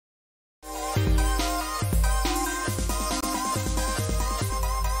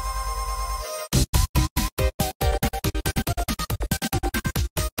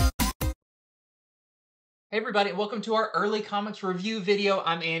Hey everybody, welcome to our early comics review video.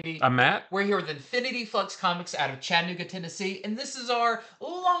 I'm Andy. I'm Matt. We're here with Infinity Flux Comics out of Chattanooga, Tennessee, and this is our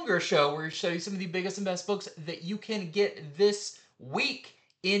longer show where we show you some of the biggest and best books that you can get this week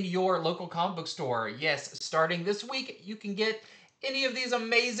in your local comic book store. Yes, starting this week, you can get any of these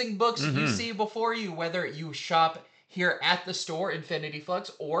amazing books you see before you, whether you shop here at the store, Infinity Flux,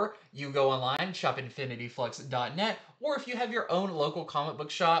 or you go online, shop infinityflux.net, or if you have your own local comic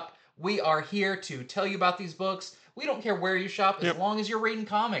book shop, we are here to tell you about these books. We don't care where you shop, as long as you're reading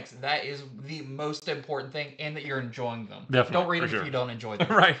comics. That is the most important thing, and that you're enjoying them. Definitely, don't read them if you don't enjoy them.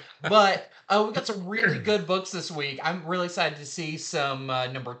 Right. But we got some really good books this week. I'm really excited to see some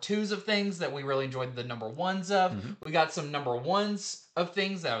number 2s of things that we really enjoyed the number 1s of. We got some number 1s of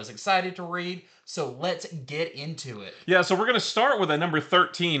things that I was excited to read. So let's get into it. Yeah, so we're going to start with a number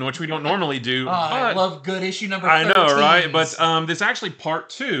 13, which we don't normally do. I love good issue number 13. I know, right? But this is actually part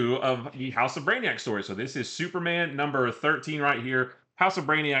 2 of the House of Brainiac story. So this is Superman number 13 right here, House of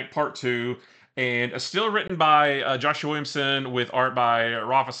Brainiac part 2. And still written by Joshua Williamson with art by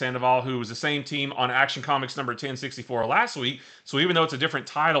Rafa Sandoval, who was the same team on Action Comics number 1064 last week. So even though it's a different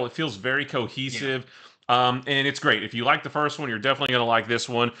title, it feels very cohesive. Yeah. And it's great. If you like the first one, you're definitely going to like this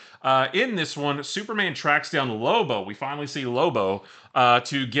one. In this one, Superman tracks down Lobo. We finally see Lobo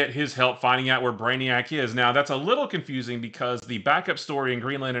to get his help finding out where Brainiac is. Now, that's a little confusing because the backup story in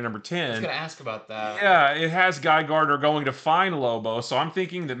Green Lantern number 10... I was going to ask about that. Yeah, it has Guy Gardner going to find Lobo. So I'm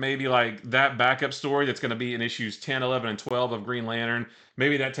thinking that maybe like that backup story that's going to be in issues 10, 11, and 12 of Green Lantern,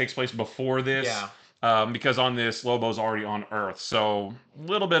 maybe that takes place before this. Yeah. Because on this, Lobo's already on Earth, so a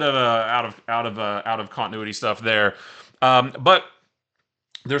little bit of out of continuity stuff there. But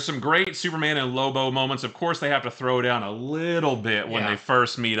there's some great Superman and Lobo moments. Of course, they have to throw down a little bit when they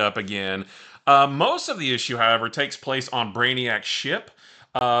first meet up again. Most of the issue, however, takes place on Brainiac's ship.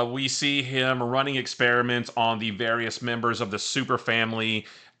 We see him running experiments on the various members of the Super Family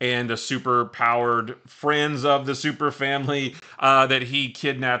and the super-powered friends of the Super Family that he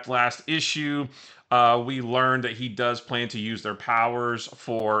kidnapped last issue. We learned that he does plan to use their powers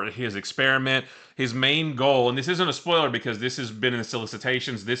for his experiment. His main goal, and this isn't a spoiler because this has been in the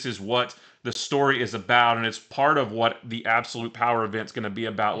solicitations, this is what the story is about, and it's part of what the Absolute Power event's going to be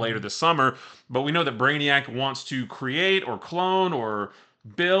about later this summer. But we know that Brainiac wants to create or clone or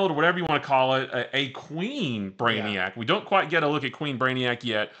build, whatever you want to call it, a Queen Brainiac. Yeah. We don't quite get a look at Queen Brainiac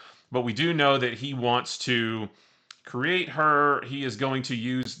yet, but we do know that he wants to create her. He is going to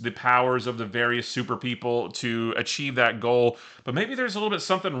use the powers of the various super people to achieve that goal. But maybe there's a little bit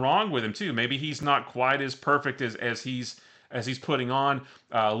something wrong with him too. Maybe he's not quite as perfect as he's putting on.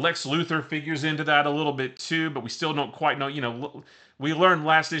 Lex Luthor figures into that a little bit too, but we still don't quite know. You know, we learned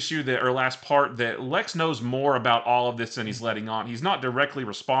last issue last part that Lex knows more about all of this than he's letting on. He's not directly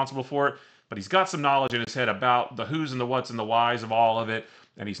responsible for it, but he's got some knowledge in his head about the who's and the what's and the whys of all of it,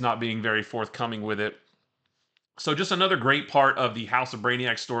 and he's not being very forthcoming with it. So just another great part of the House of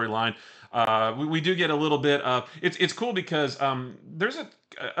Brainiac storyline. We do get a little bit of... It's cool because there's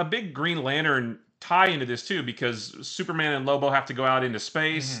a big Green Lantern tie into this too, because Superman and Lobo have to go out into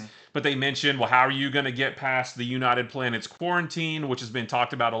space, but they mentioned, well, how are you going to get past the United Planet's quarantine, which has been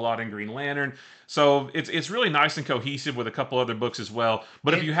talked about a lot in Green Lantern. So it's really nice and cohesive with a couple other books as well.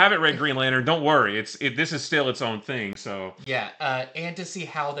 But if you haven't read Green Lantern, don't worry. This is still its own thing. So yeah, and to see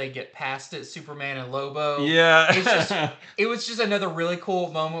how they get past it, Superman and Lobo. Yeah, it was just another really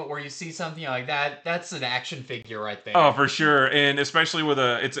cool moment where you see something like that. That's an action figure right there. Oh, for sure, and especially with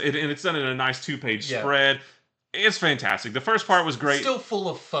it's done in a nice 2-page spread. It's fantastic. The first part was great. Still full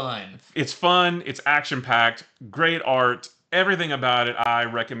of fun. It's fun. It's action-packed. Great art. Everything about it, I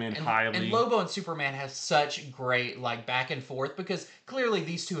recommend highly. And Lobo and Superman have such great back and forth because clearly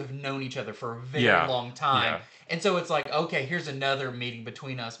these two have known each other for a very long time. Yeah. And so it's like, okay, here's another meeting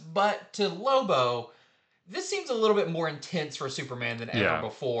between us. But to Lobo, this seems a little bit more intense for Superman than ever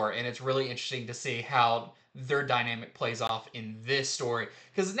before. And it's really interesting to see how their dynamic plays off in this story.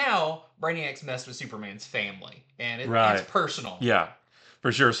 Because now, Brainiac's messed with Superman's family. And it's personal. Yeah.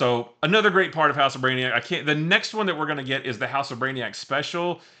 For sure. So another great part of House of Brainiac. The next one that we're going to get is the House of Brainiac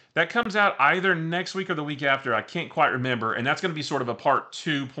special. That comes out either next week or the week after. I can't quite remember. And that's going to be sort of a part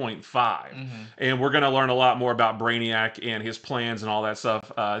 2.5. And we're going to learn a lot more about Brainiac and his plans and all that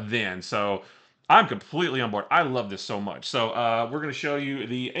stuff then. So I'm completely on board. I love this so much. So we're going to show you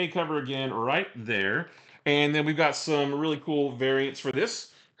the A cover again right there. And then we've got some really cool variants for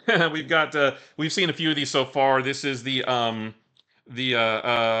this. We've seen a few of these so far. This is the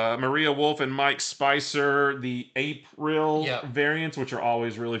Maria Wolf and Mike Spicer, the April Yep. variants, which are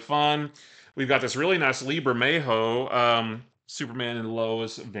always really fun. We've got this really nice Libra Mayho Superman and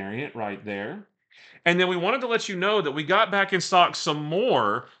Lois variant right there. And then we wanted to let you know that we got back in stock some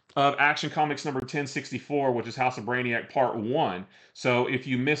more of Action Comics number 1064, which is House of Brainiac Part 1. So if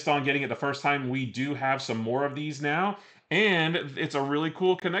you missed on getting it the first time, we do have some more of these now. And it's a really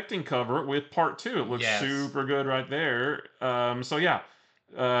cool connecting cover with Part 2. It looks Yes. super good right there. So yeah,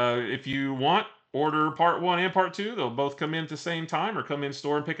 if you want, order Part 1 and Part 2. They'll both come in at the same time, or come in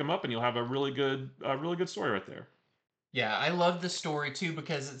store and pick them up, and you'll have a really good story right there. Yeah, I love the story too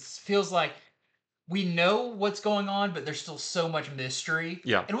because it feels like we know what's going on, but there's still so much mystery.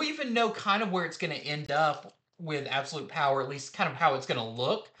 Yeah. And we even know kind of where it's going to end up with absolute power, at least kind of how it's going to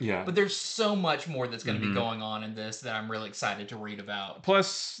look. Yeah. But there's so much more that's going to be going on in this that I'm really excited to read about.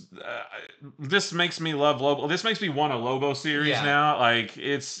 Plus, this makes me love Lobo. This makes me want a Lobo series now. Like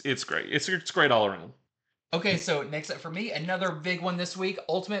it's great. It's great all around. Okay, so next up for me, another big one this week,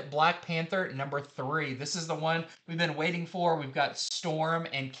 Ultimate Black Panther number 3. This is the one we've been waiting for. We've got Storm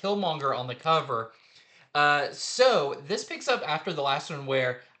and Killmonger on the cover. So this picks up after the last one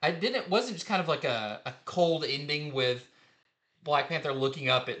where wasn't just kind of like a cold ending with Black Panther looking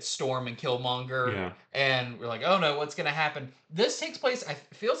up at Storm and Killmonger, and we're like, oh no, what's gonna happen? This takes place,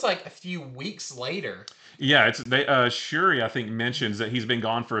 feels like a few weeks later. Yeah, it's Shuri, I think, mentions that he's been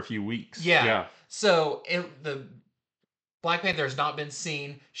gone for a few weeks. Yeah. So the Black Panther has not been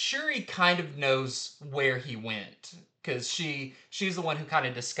seen. Shuri kind of knows where he went because she's the one who kind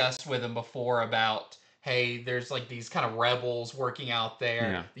of discussed with him before about, hey, there's like these kind of rebels working out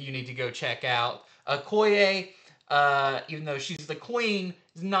there that you need to go check out. Okoye, even though she's the queen,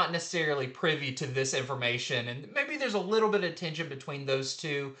 is not necessarily privy to this information, and maybe there's a little bit of tension between those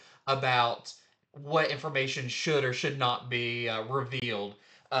two about what information should or should not be revealed.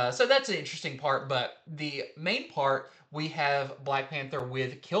 So that's an interesting part, but the main part, we have Black Panther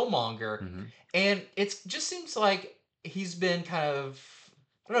with Killmonger, and it just seems like he's been kind of,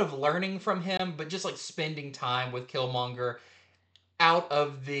 I don't know, learning from him, but just like spending time with Killmonger out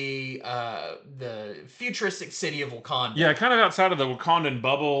of the futuristic city of Wakanda. Yeah, kind of outside of the Wakandan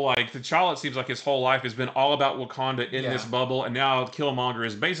bubble. Like T'Challa, it seems like his whole life has been all about Wakanda in this bubble, and now Killmonger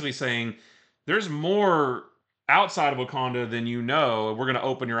is basically saying, "There's more outside of Wakanda than you know. We're going to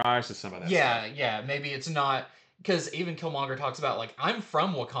open your eyes to some of that." Yeah. Maybe it's not, because even Killmonger talks about like, I'm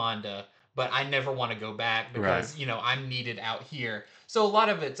from Wakanda, but I never want to go back because I'm needed out here. So a lot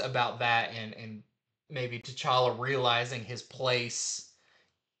of it's about that, and maybe T'Challa realizing his place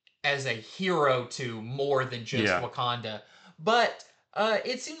as a hero to more than just Wakanda. But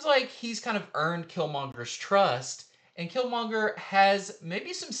it seems like he's kind of earned Killmonger's trust, and Killmonger has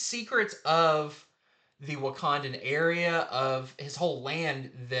maybe some secrets of the Wakandan area, of his whole land,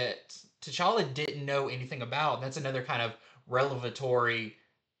 that T'Challa didn't know anything about. And that's another kind of revelatory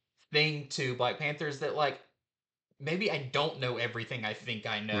thing to Black Panther, is that like, maybe I don't know everything I think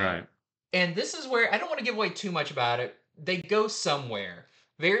I know. Right. And this is where I don't want to give away too much about it. They go somewhere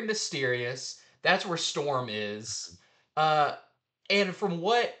very mysterious. That's where Storm is. And from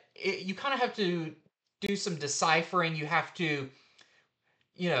you kind of have to do some deciphering. You have to,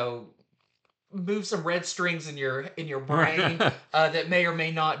 move some red strings in your brain that may or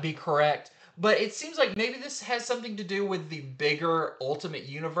may not be correct. But it seems like maybe this has something to do with the bigger Ultimate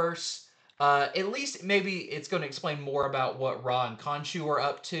Universe. At least maybe it's going to explain more about what Ra and Khonshu are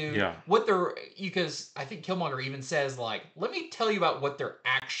up to. Yeah. Because I think Killmonger even says, like, let me tell you about what they're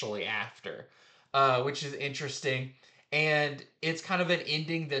actually after, which is interesting. And it's kind of an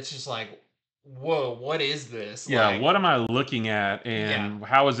ending that's just like, whoa, what is this? Yeah, like, what am I looking at, and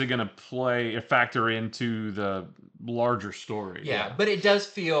how is it going to factor into the larger story? Yeah, but it does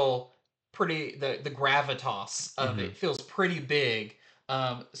feel pretty, the gravitas of it feels pretty big.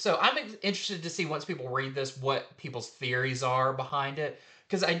 So I'm interested to see, once people read this, what people's theories are behind it,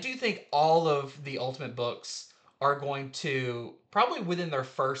 because I do think all of the Ultimate books are going to, probably within their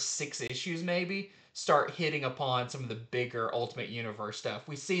first 6 issues maybe, start hitting upon some of the bigger Ultimate Universe stuff.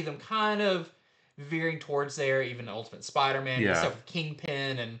 We see them kind of veering towards there, even Ultimate Spider-Man, stuff with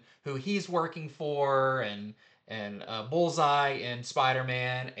Kingpin and who he's working for, and Bullseye and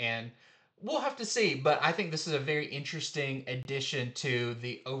Spider-Man, and we'll have to see. But I think this is a very interesting addition to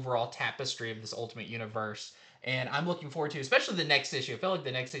the overall tapestry of this Ultimate Universe, and I'm looking forward to, especially the next issue. I feel like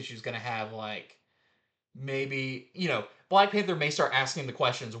the next issue is going to have, like, maybe, Black Panther may start asking the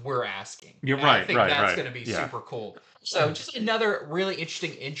questions we're asking. You're right. I think that's going to be super cool. So just another really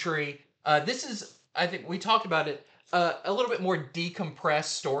interesting entry. This is, I think we talked about it, a little bit more decompressed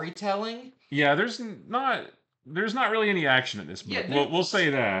storytelling. Yeah, there's not there's not really any action in this book. Yeah, We'll say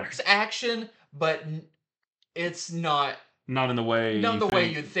that. there's action, but it's not Not in the way not you the way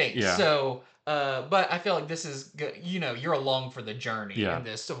think. you'd think. Yeah. So, but I feel like this is good. You know, you're along for the journey Yeah. in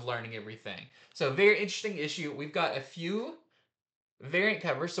this of learning everything. So, very interesting issue. We've got a few variant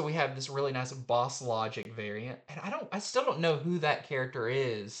covers. So we have this really nice Boss Logic variant, and I still don't know who that character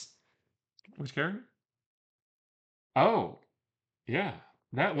is. Which character? Oh, yeah.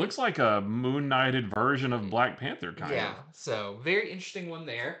 That looks like a Moon Knighted version of Black Panther, kind Yeah. of. So very interesting one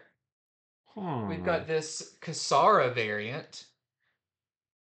there. Huh. We've got this Kasara variant.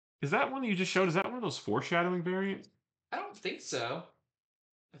 Is that one that you just showed? Is that one of those foreshadowing variants? I don't think so.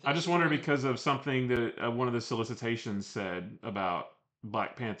 I just wonder because of something that one of the solicitations said about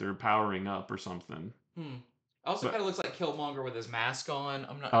Black Panther powering up or something. Also, kind of looks like Killmonger with his mask on.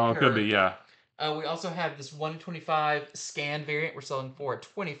 I'm not Oh, sure. it could be, yeah. We also have this 125 scan variant we're selling for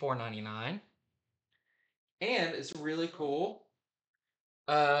 $24.99. And it's really cool.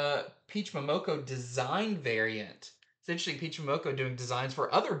 Peach Momoko design variant. It's interesting, Peach Momoko doing designs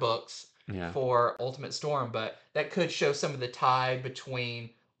for other books for Ultimate Storm, but that could show some of the tie between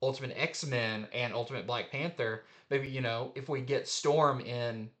Ultimate X-Men and Ultimate Black Panther. Maybe, you know, if we get Storm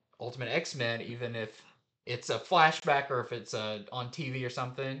in Ultimate X-Men, even if it's a flashback or if it's on TV or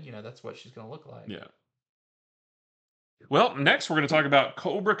something, you know, that's what she's going to look like. Yeah. Well, next we're going to talk about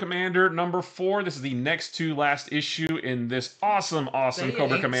Cobra Commander number 4. This is the next to last issue in this awesome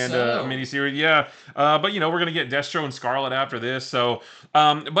Cobra Commander miniseries. Yeah, but you know we're going to get Destro and Scarlet after this. So,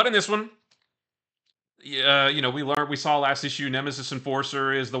 but in this one, you know, we saw last issue Nemesis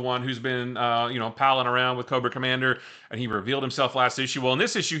Enforcer is the one who's been you know, palling around with Cobra Commander, and he revealed himself last issue. Well, in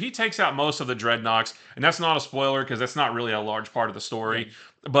this issue, he takes out most of the Dreadnoks, and that's not a spoiler because that's not really a large part of the story.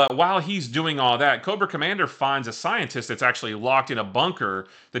 But while he's doing all that, Cobra Commander finds a scientist that's actually locked in a bunker.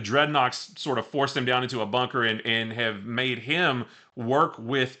 The Dreadnoks sort of forced him down into a bunker and have made him work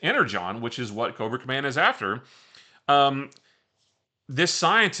with Energon, which is what Cobra Commander is after. This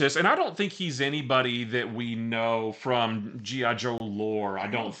scientist, and I don't think he's anybody that we know from G.I. Joe lore. I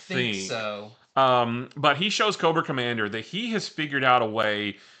don't think so. But he shows Cobra Commander that he has figured out a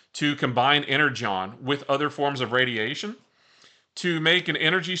way to combine Energon with other forms of radiation to make an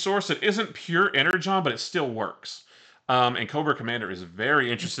energy source that isn't pure Energon, but it still works. And Cobra Commander is very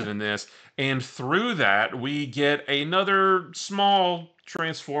interested in this. And through that, we get another small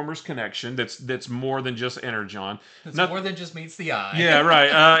Transformers connection that's more than just Energon. It's more than just meets the eye. Yeah,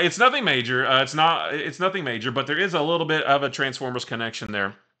 right. It's nothing major. It's nothing major, but there is a little bit of a Transformers connection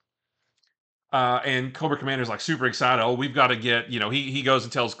there. And Cobra Commander's like super excited. Oh, we've got to get, you know, he goes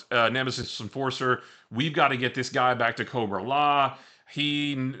and tells Nemesis Enforcer, we've got to get this guy back to Cobra Law.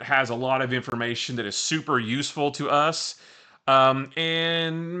 He has a lot of information that is super useful to us.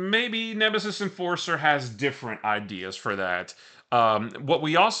 And maybe Nemesis Enforcer has different ideas for that. What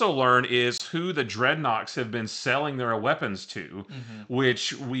we also learn is who the Dreadnoks have been selling their weapons to,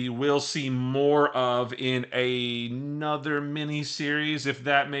 which we will see more of in another mini-series, if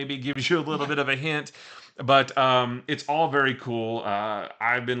that maybe gives you a little bit of a hint. But it's all very cool.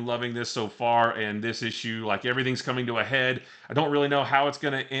 I've been loving this so far, and this issue, like everything's coming to a head. I don't really know how it's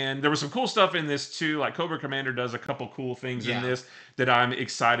going to end. There was some cool stuff in this too. Like Cobra Commander does a couple cool things in this that I'm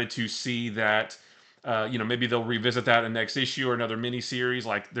excited to see that. You know, maybe they'll revisit that in the next issue or another mini series.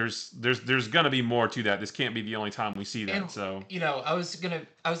 Like, there's going to be more to that. This can't be the only time we see that. And, so, you know, I was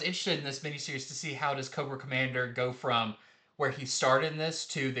interested in this mini series to see how does Cobra Commander go from where he started in this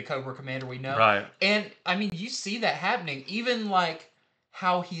to the Cobra Commander we know. Right. And I mean, you see that happening. Even like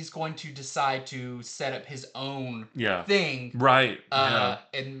how he's going to decide to set up his own thing. Right.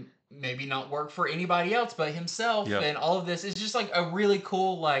 And maybe not work for anybody else but himself. And all of this is just like a really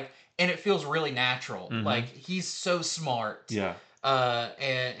cool like. And it feels really natural. Like, he's so smart.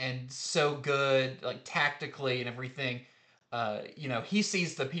 And so good, like, tactically and everything. You know, he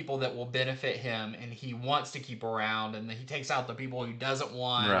sees the people that will benefit him, and he wants to keep around, and he takes out the people he doesn't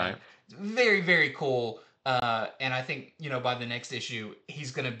want. Right. Very, very cool. And I think, you know, by the next issue, he's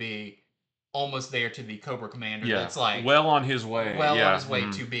going to be almost there to the Cobra Commander. That's like... well on his way. On his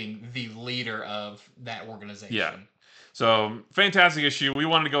way to being the leader of that organization. Yeah. So, fantastic issue. We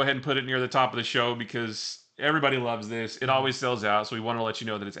wanted to go ahead and put it near the top of the show because everybody loves this. It always sells out, so we want to let you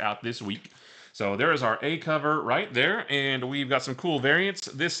know that it's out this week. So, there is our A cover right there, and we've got some cool variants.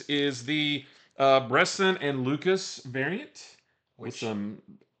 This is the Bresson and Lucas variant with some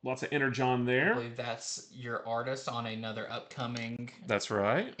lots of Energon there. I believe that's your artist on another upcoming That's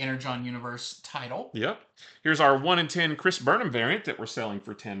right. Energon Universe title. Yep. Here's our 1 in 10 Chris Burnham variant that we're selling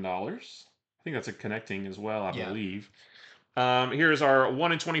for $10. I think that's a connecting as well, I believe. Here's our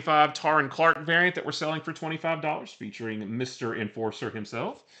 1 in 25 Tar and Clark variant that we're selling for $25, featuring Mr. Enforcer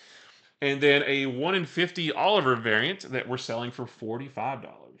himself. And then a 1 in 50 Oliver variant that we're selling for $45.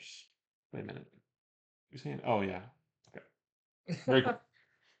 Wait a minute. Who's saying? Oh, yeah. Okay. Very cool.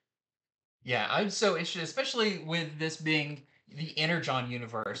 Yeah, I'm so interested, especially with this being the Energon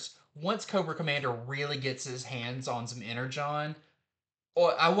universe. Once Cobra Commander really gets his hands on some Energon,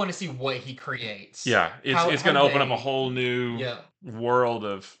 or I want to see what he creates. Yeah, it's How going to open up a they, whole new yeah, world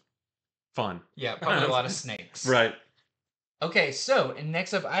of fun. yeah, probably a lot of snakes. Right. Okay, so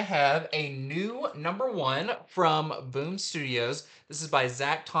next up, I have a new #1 from Boom Studios. This is by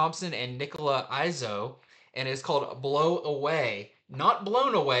Zach Thompson and Nicola Izo, and it's called Blow Away. Not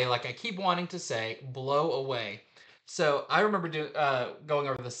blown away, like I keep wanting to say, blow away. So I remember going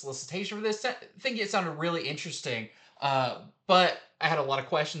over the solicitation for this, thinking it sounded really interesting, but I had a lot of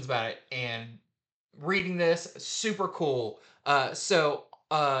questions about it, and reading this, super cool.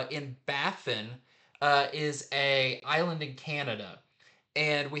 In Baffin is a island in Canada,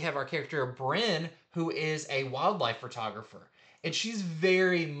 and we have our character Bryn, who is a wildlife photographer, and she's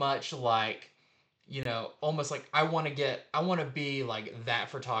very much like, almost like I want to be like that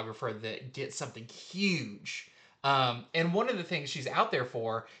photographer that gets something huge. And one of the things she's out there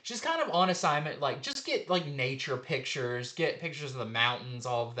for, she's kind of on assignment, like just get like nature pictures, get pictures of the mountains,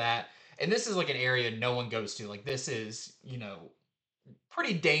 all of that. And this is like an area no one goes to. Like this is,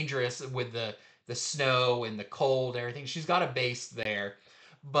 pretty dangerous with the snow and the cold and everything. She's got a base there,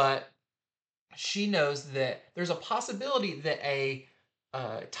 but she knows that there's a possibility that a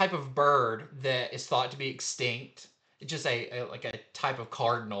type of bird that is thought to be extinct, just like a type of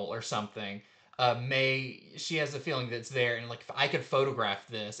cardinal or something, may she has a feeling that it's there, and like if I could photograph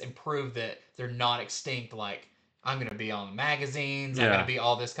this and prove that they're not extinct, like I'm gonna be on the magazines, I'm gonna Yeah. be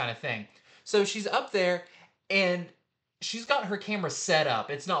all this kind of thing. So she's up there, and she's got her camera set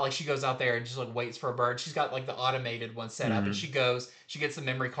up. It's not like she goes out there and just like waits for a bird. She's got like the automated one set up, and Mhm. she gets the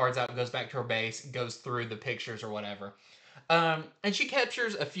memory cards out, goes back to her base, goes through the pictures or whatever. And she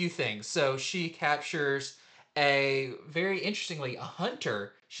captures a few things. So she captures very interestingly, a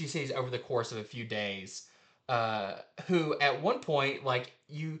hunter she sees over the course of a few days, uh, who at one point, like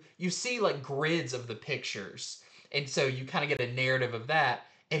you see like grids of the pictures, and so you kind of get a narrative of that,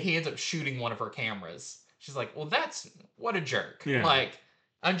 and he ends up shooting one of her cameras. She's like, well, that's what a jerk. Yeah. Like,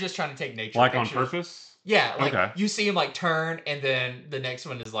 I'm just trying to take nature Like on pictures. purpose? Yeah, like Okay. you see him like turn, and then the next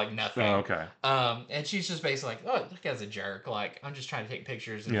one is like Oh, nothing. okay. And she's just basically like, "Oh, look, as a jerk. Like, I'm just trying to take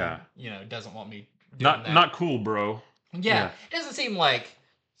pictures, and he, Yeah. doesn't want me doing Not that." not cool, bro. Yeah, Yeah. it doesn't seem like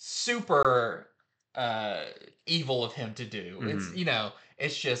super uh evil of him to do. It's, Mhm.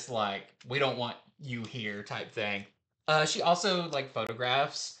 it's just like we don't want you here type thing. She also like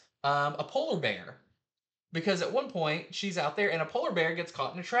photographs a polar bear, because at one point she's out there and a polar bear gets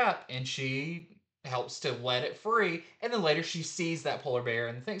caught in a trap, and she helps to let it free, and then later she sees that polar bear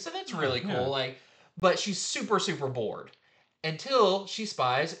and the thing, so that's Oh, really yeah. cool. Like, but she's super super bored until she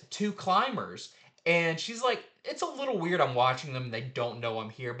spies two climbers, and she's like, it's a little weird, I'm watching them, they don't know I'm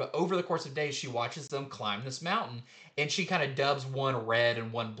here, but over the course of days she watches them climb this mountain, and she kind of dubs one red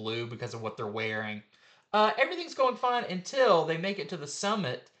and one blue because of what they're wearing. Everything's going fine until they make it to the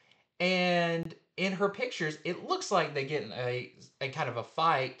summit, and in her pictures, it looks like they get in a kind of a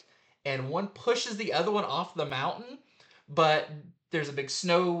fight, and one pushes the other one off the mountain, but there's a big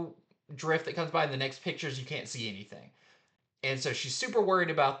snow drift that comes by. In the next pictures, you can't see anything. And so she's super worried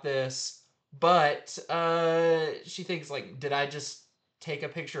about this, but she thinks, like, did I just take a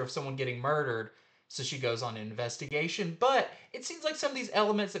picture of someone getting murdered? So she goes on an investigation, but it seems like some of these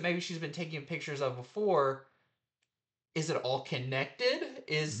elements that maybe she's been taking pictures of before, is it all connected?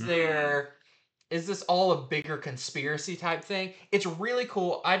 Mhm. Is this all a bigger conspiracy type thing? It's really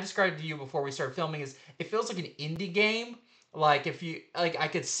cool. I described to you before we started filming is it feels like an indie game. Like if you like, I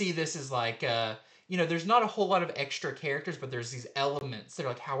could see this as like there's not a whole lot of extra characters, but there's these elements. They're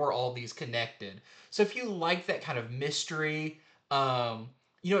like, how are all these connected? So if you like that kind of mystery,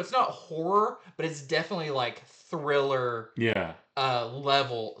 it's not horror, but it's definitely like thriller Yeah.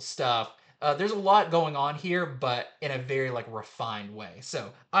 level stuff. There's a lot going on here, but in a very like refined way.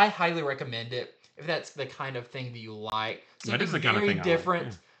 So I highly recommend it if that's the kind of thing that you like. That is Something the kind of thing I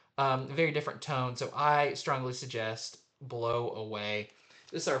like. Yeah. very different tone. So I strongly suggest Blow Away.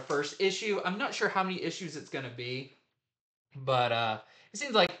 This is our first issue. I'm not sure how many issues it's gonna be, but it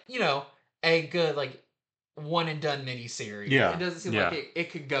seems like a good like one and done mini series. It Yeah. doesn't seem like Yeah.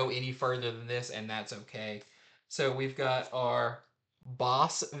 it could go any further than this, and that's okay. So we've got our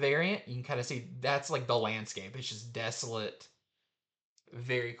boss variant. You can kind of see that's like the landscape. It's just desolate.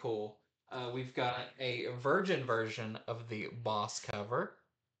 Very cool. We've got a virgin version of the Boss cover.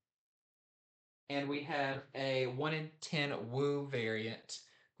 And we have a 1 in 10 Woo variant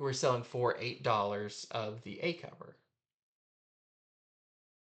who we're selling for $8 of the A cover.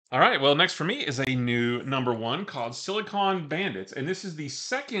 All right, well, next for me is a new #1 called Silicon Bandits. And this is the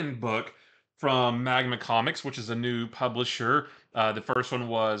second book from Magma Comics, which is a new publisher. The first one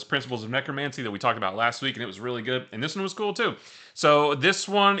was Principles of Necromancy that we talked about last week, and it was really good. And this one was cool too. So this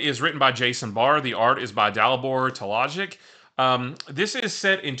one is written by Jason Barr. The art is by Dalibor Talajic. This is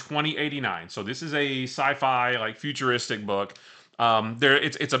set in 2089. So this is a sci-fi, like futuristic book.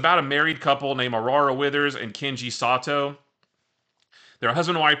 It's about a married couple named Aurora Withers and Kenji Sato. They're a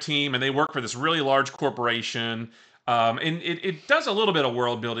husband and wife team, and they work for this really large corporation. And it does a little bit of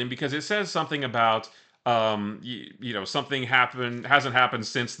world building because it says something about something hasn't happened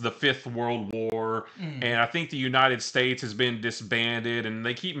since the Fifth World War, and I think the United States has been disbanded, and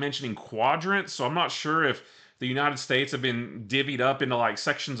they keep mentioning quadrants, so I'm not sure if the United States have been divvied up into like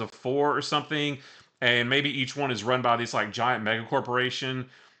sections of 4 or something, and maybe each one is run by this like giant mega corporation,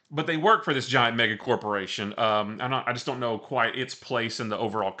 but they work for this giant mega corporation. I just don't know quite its place in the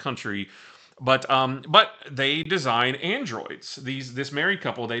overall country. But they design androids. This married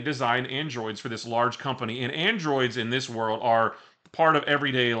couple, they design androids for this large company, and androids in this world are part of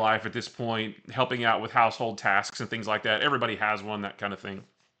everyday life at this point, helping out with household tasks and things like that. Everybody has one, that kind of thing.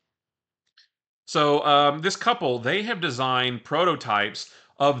 So this couple, they have designed prototypes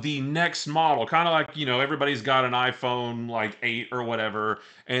of the next model, kind of like everybody's got an iPhone like 8 or whatever,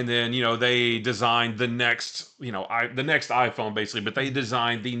 and then they designed the next the next iPhone basically, but they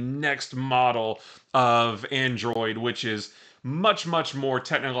designed the next model of Android, which is much more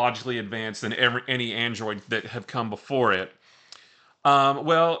technologically advanced than any Android that have come before it.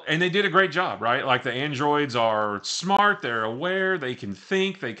 Well, and they did a great job, right? Like the androids are smart, they're aware, they can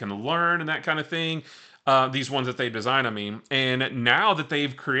think, they can learn, and that kind of thing. These ones that they design, I mean. And now that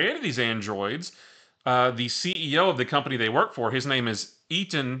they've created these androids, the CEO of the company they work for, his name is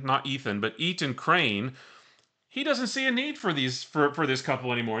Eaton, not Ethan, but Eaton Crane. He doesn't see a need for these for this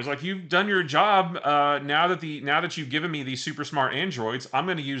couple anymore. He's like, you've done your job. Now that you've given me these super smart androids, I'm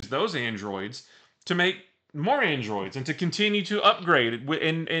going to use those androids to make more androids and to continue to upgrade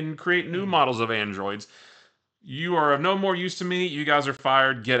and create new models of androids. You are of no more use to me. You guys are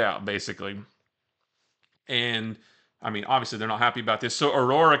fired. Get out, basically. And I mean, obviously, they're not happy about this. So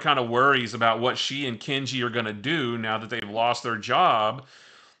Aurora kind of worries about what she and Kenji are going to do now that they've lost their job.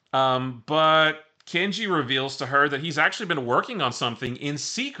 But Kenji reveals to her that he's actually been working on something in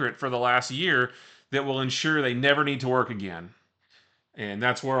secret for the last year that will ensure they never need to work again. And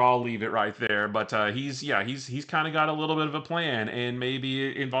that's where I'll leave it right there. But he's kind of got a little bit of a plan, and maybe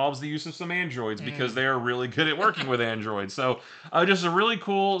it involves the use of some androids because they are really good at working with androids. So just a really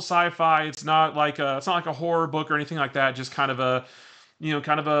cool sci-fi. It's not like a horror book or anything like that. Just kind of a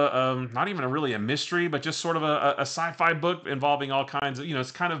not even really a mystery, but just sort of a sci-fi book involving all kinds of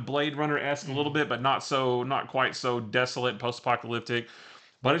it's kind of Blade Runner-esque a little bit, but not quite so desolate, post-apocalyptic.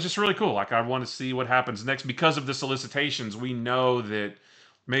 But it's just really cool. Like, I want to see what happens next. Because of the solicitations, we know that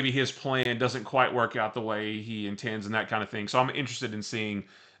maybe his plan doesn't quite work out the way he intends and that kind of thing. So I'm interested in seeing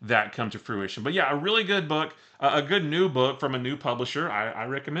that come to fruition. But yeah, a really good book, a good new book from a new publisher. I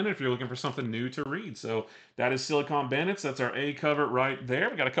recommend it if you're looking for something new to read. So that is Silicon Bandits. That's our A cover right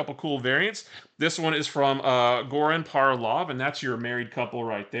there. We got a couple cool variants. This one is from Goran Parlov, and that's your married couple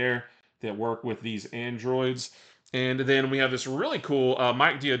right there that work with these androids. And then we have this really cool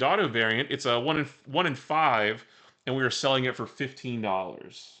Mike Diodato variant. It's a 1 in 5, and we are selling it for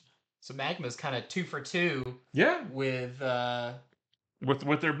 $15. So Magma's kind of 2 for 2. Yeah, with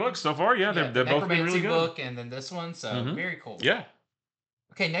their books so far. Yeah, they're both been really good. Book and then this one, so very cool. Yeah.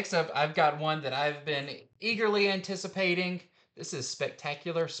 Okay, next up, I've got one that I've been eagerly anticipating. This is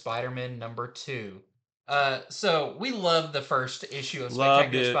Spectacular Spider-Man #2. So we love the first issue of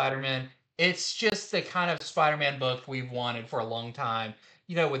Spectacular Spider-Man. It's just the kind of Spider-Man book we've wanted for a long time.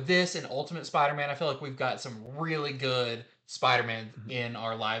 With this and Ultimate Spider-Man, I feel like we've got some really good Spider-Man in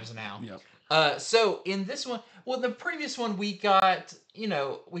our lives now. Yep. So in this one, well, the previous one we've got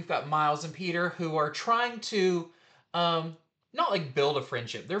Miles and Peter who are trying to not like build a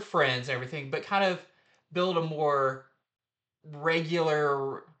friendship. They're friends and everything, but kind of build a more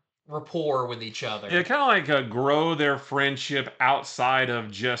regular rapport with each other. Yeah, kind of like grow their friendship outside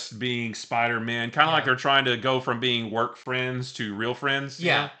of just being Spider-Man. Kind of like they're trying to go from being work friends to real friends.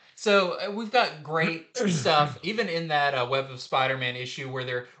 Yeah. So we've got great stuff, even in that Web of Spider-Man issue where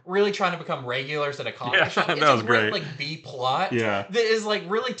they're really trying to become regulars at a coffee shop. It's that was great. Like B plot that is like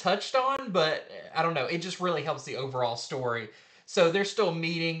really touched on, but I don't know. It just really helps the overall story. So they're still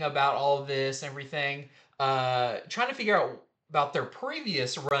meeting about all of this and everything, trying to figure out about their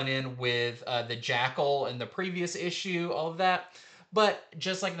previous run-in with the Jackal in the previous issue, all of that. But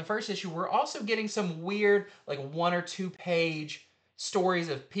just like in the first issue, we're also getting some weird, like 1 or 2 page stories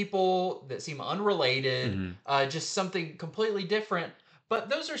of people that seem unrelated, Hmm. just something completely different. But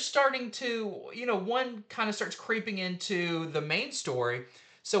those are starting to, one kind of starts creeping into the main story.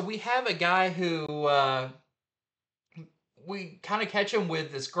 So we have a guy who we kind of catch him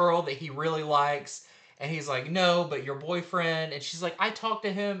with this girl that he really likes, and he's like, no, but your boyfriend. And she's like, I talked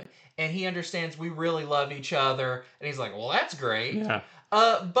to him and he understands we really love each other. And he's like, well, that's great. Yeah.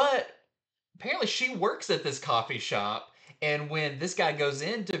 But apparently she works at this coffee shop, and when this guy goes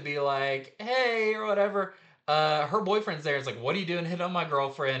in to be like, hey, or whatever, her boyfriend's there. It's like, what are you doing hitting on my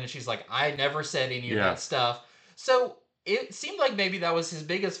girlfriend? And she's like, I never said any of Yeah. that stuff. So it seemed like maybe that was his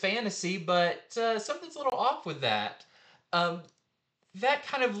biggest fantasy, but something's a little off with that. Um, that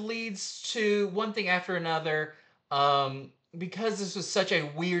kind of leads to one thing after another. Because this was such a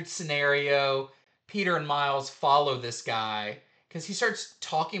weird scenario, Peter and Miles follow this guy because he starts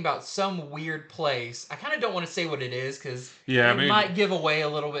talking about some weird place. I kind of don't want to say what it is because Yeah. it Maybe. might give away a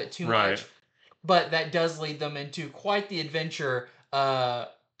little bit too Right. much. But that does lead them into quite the adventure,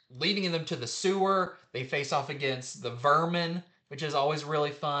 leading them to the sewer. They face off against the vermin, which is always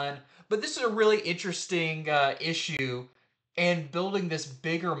really fun. But this is a really interesting issue, and building this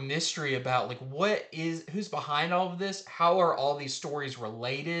bigger mystery about like who's behind all of this, how are all these stories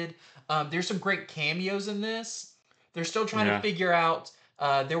related. There's some great cameos in this. They're still trying to Yeah. figure out.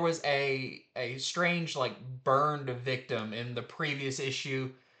 There was a strange like burned victim in the previous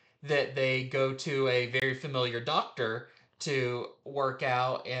issue that they go to a very familiar doctor to work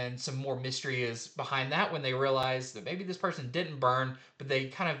out, and some more mystery is behind that when they realize that maybe this person didn't burn, but they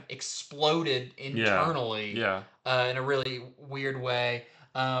kind of exploded Yeah. internally Yeah. in a really weird way.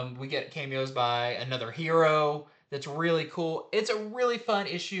 We get cameos by another hero that's really cool. It's a really fun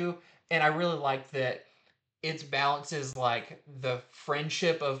issue, and I really like that it balances like the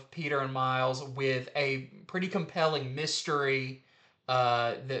friendship of Peter and Miles with a pretty compelling mystery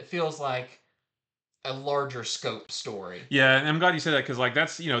that feels like a larger scope story. Yeah, and I'm glad you said that because, like,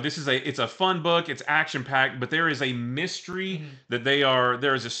 that's this is it's a fun book, it's action packed, but there is a mystery Mhm. that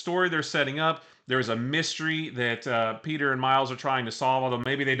there is a story they're setting up. There is a mystery that Peter and Miles are trying to solve, although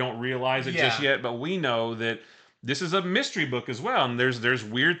maybe they don't realize it just Yeah. yet. But we know that this is a mystery book as well, and there's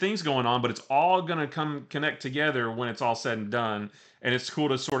weird things going on, but it's all gonna come connect together when it's all said and done. And it's cool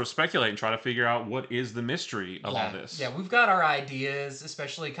to sort of speculate and try to figure out what is the mystery of all Yeah, this. yeah, we've got our ideas,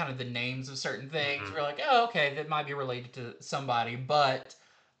 especially kind of the names of certain things. Mhm. We're like, oh, okay, that might be related to somebody, but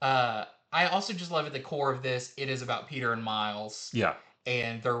I also just love at the core of this, it is about Peter and Miles Yeah.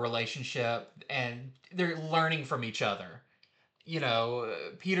 and their relationship, and they're learning from each other.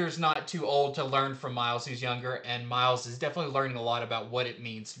 Peter's not too old to learn from Miles, who's younger, and Miles is definitely learning a lot about what it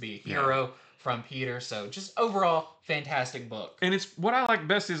means to be a Yeah. hero from Peter. So, just overall, fantastic book. And it's what I like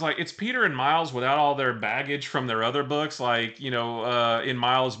best is like it's Peter and Miles without all their baggage from their other books. Like in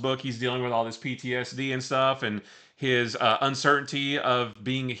Miles' book, he's dealing with all this PTSD and stuff, and his uncertainty of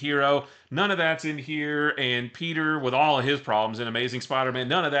being a hero. None of that's in here. And Peter, with all of his problems in Amazing Spider-Man,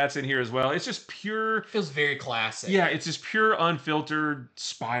 none of that's in here as well. It's just pure. Feels very classic. Yeah, it's just pure unfiltered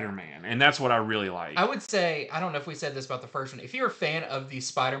Spider-Man, and that's what I really like. I would say, I don't know if we said this about the first one. If you're a fan of the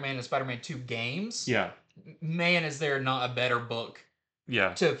Spider-Man and Spider-Man 2 games, Yeah, man, is there not a better book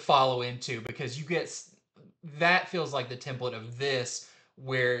yeah, to follow into, because that feels like the template of this,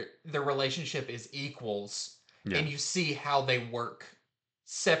 where the relationship is equals, yeah, and you see how they work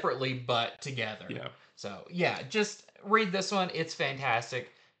separately but together. yeah. So, yeah, just read this one. It's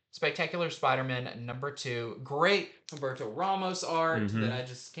fantastic. Spectacular Spider-Man #2. Great Humberto Ramos art Mhm. that I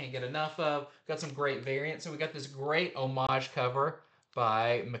just can't get enough of. Got some great variants. So we got this great homage cover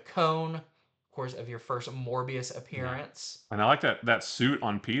by McCone, of course, of your first Morbius appearance. And I like that suit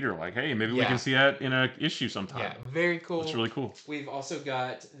on Peter. Like, hey, maybe we Yeah. can see that in a issue sometime. Yeah, very cool. That's really cool. We've also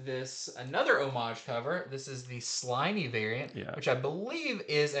got another homage cover. This is the Slimy variant, Yeah. which I believe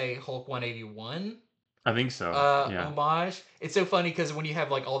is a Hulk 181 I think so. Yeah. homage. It's so funny because when you have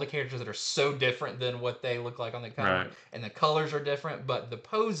like all the characters that are so different than what they look like on the cover, Right. and the colors are different, but the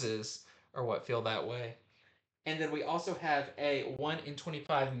poses are what feel that way. And then we also have a 1 in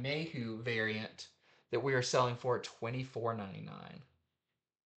 25 Mayhew variant that we are selling for $24.99.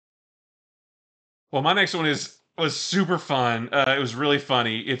 Well, my next one was super fun. It was really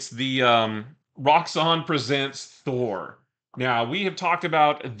funny. It's the Roxxon presents Thor. Now we have talked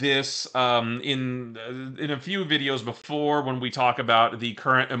about this in a few videos before when we talk about the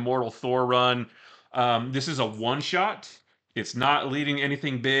current Immortal Thor run. This is a one shot. It's not leading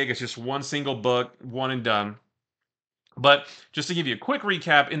anything big. It's just one single book, one and done. But just to give you a quick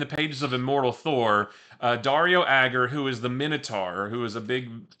recap, in the pages of Immortal Thor, Dario Agger, who is the Minotaur, who is a big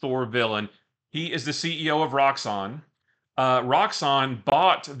Thor villain, he is the CEO of Roxxon. Roxxon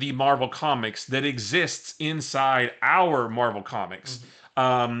bought the Marvel Comics that exists inside our Marvel Comics.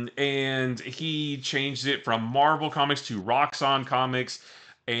 And he changed it from Marvel Comics to Roxxon Comics.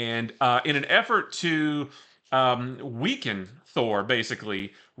 And in an effort to weaken Thor,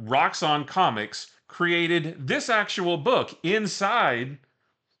 basically, Roxxon Comics created this actual book inside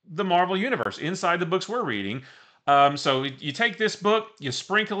the Marvel Universe, inside the books we're reading. So you take this book, you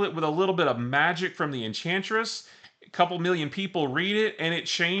sprinkle it with a little bit of magic from the Enchantress. A couple million people read it, and it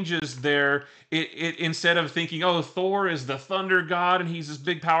changes their. It instead of thinking, oh, Thor is the thunder god and he's this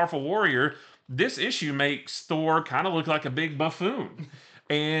big powerful warrior, this issue makes Thor kind of look like a big buffoon.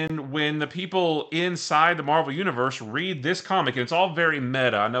 And when the people inside the Marvel Universe read this comic, and it's all very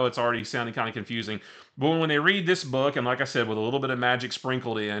meta, I know it's already sounding kind of confusing, but when they read this book, and like I said, with a little bit of magic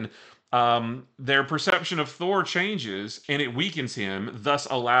sprinkled in, their perception of Thor changes and it weakens him, thus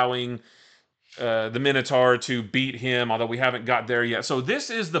allowing the Minotaur to beat him, although we haven't got there yet. So this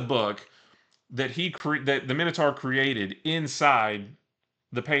is the book that that the Minotaur created inside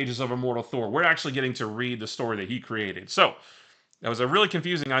the pages of Immortal Thor. We're actually getting to read the story that he created. So that was a really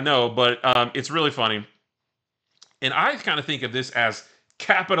confusing, I know, but it's really funny. And I kind of think of this as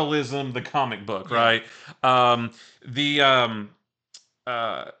capitalism, the comic book, right? The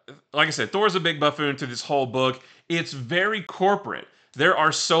like I said, Thor's a big buffoon through this whole book. It's very corporate. There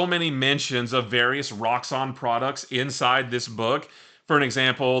are so many mentions of various Roxxon products inside this book. For an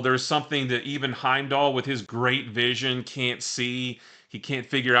example, there's something that even Heimdall, with his great vision, can't see. He can't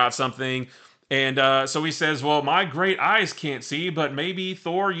figure out something. And so he says, well, my great eyes can't see, but maybe,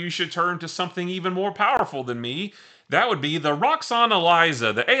 Thor, you should turn to something even more powerful than me. That would be the Roxxon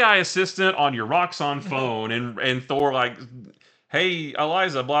Eliza, the AI assistant on your Roxxon phone. And Thor, like, hey,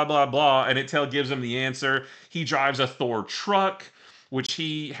 Eliza, blah, blah, blah. And it gives him the answer. He drives a Thor truck, which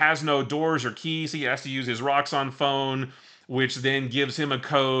he has no doors or keys. He has to use his Roxxon phone, which then gives him a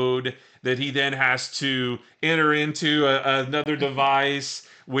code that he then has to enter into another device,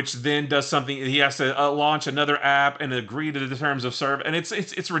 which then does something. He has to launch another app and agree to the terms of service, and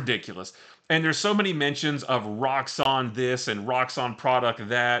it's ridiculous. And there's so many mentions of Roxxon this and Roxxon product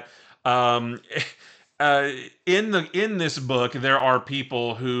that. Um, in this book, there are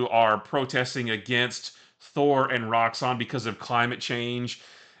people who are protesting against Thor and Roxxon because of climate change,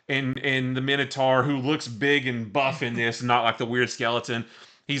 and the Minotaur, who looks big and buff in this, not like the weird skeleton.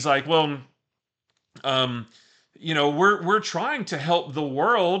 He's like, well, um, we're trying to help the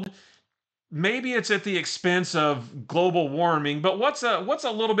world. Maybe it's at the expense of global warming, but what's a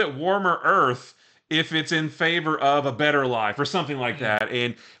little bit warmer Earth if it's in favor of a better life or something like that?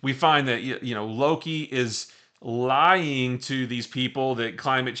 And we find that Loki is lying to these people that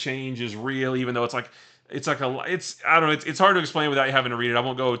climate change is real, even though it's I don't know, it's hard to explain without having to read it. I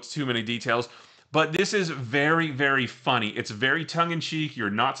won't go into too many details. But this is very, very funny. It's very tongue in cheek. You're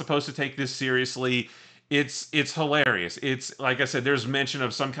not supposed to take this seriously. It's hilarious. It's like I said, there's mention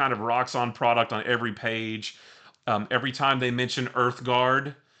of some kind of Roxxon product on every page. Every time they mention Earth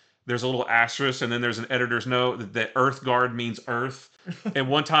Guard, there's a little asterisk, and then there's an editor's note that Earth Guard means Earth. And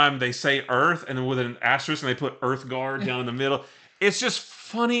one time they say Earth, and then with an asterisk, and they put Earth Guard down in the middle. It's just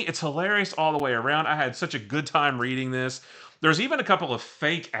funny. It's hilarious all the way around. I had such a good time reading this. There's even a couple of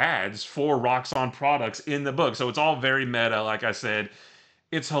fake ads for Roxxon products in the book, so it's all very meta. Like I said,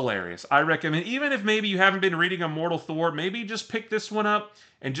 it's hilarious. I recommend, even if maybe you haven't been reading Immortal Thor, maybe just pick this one up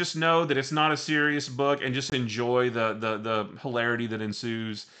and just know that it's not a serious book and just enjoy the hilarity that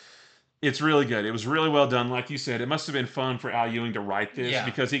ensues. It's really good. It was really well done. Like you said, it must have been fun for Al Ewing to write this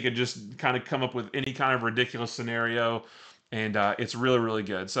because he could just kind of come up with any kind of ridiculous scenario, and it's really, really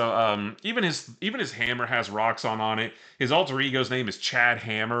good. So even his hammer has Roxxon on it. His alter ego's name is Chad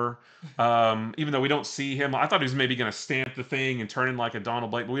Hammer. Even though we don't see him, I thought he was maybe going to stamp the thing and turn in like a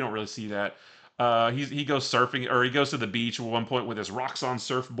Donald Blake, but we don't really see that. He goes surfing, or he goes to the beach at one point with his Roxxon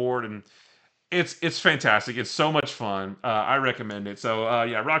surfboard, and it's fantastic. It's so much fun. I recommend it. So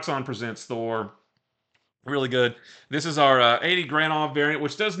yeah, Roxxon presents Thor. Really good. This is our 80 Granov variant,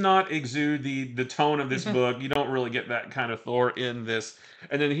 which does not exude the tone of this book. You don't really get that kind of Thor in this.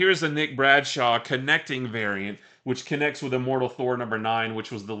 And then here's the Nick Bradshaw connecting variant, which connects with Immortal Thor #9,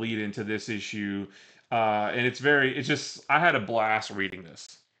 which was the lead into this issue. And it's just, I had a blast reading this.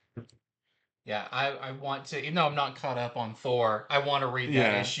 Yeah, I want to, even though I'm not caught up on Thor, I want to read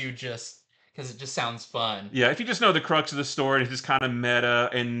that issue just because it just sounds fun. Yeah, if you just know the crux of the story, it's just kind of meta,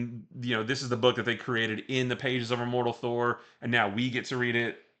 and this is the book that they created in the pages of Immortal Thor, and now we get to read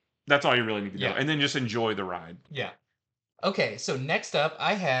it. That's all you really need to know, Yeah. and then just enjoy the ride. Yeah. Okay, so next up,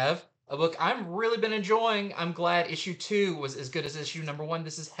 I have a book I've really been enjoying. I'm glad issue 2 was as good as issue number 1.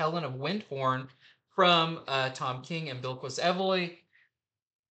 This is Helen of Wyndhorn from Tom King and Bilquis Evely.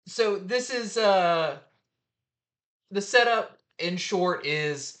 So this is the setup in short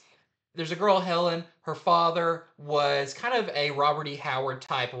is there's a girl, Helen. Her father was kind of a Robert E. Howard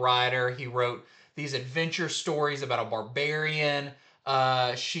type writer. He wrote these adventure stories about a barbarian.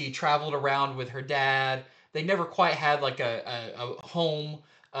 She traveled around with her dad. They never quite had like a home.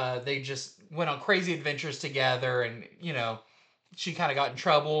 They just went on crazy adventures together, and she kind of got in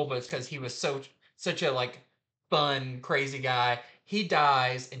trouble, but it's because he was such a like fun, crazy guy. He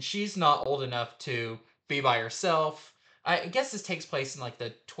dies, and she's not old enough to be by herself. I guess this takes place in like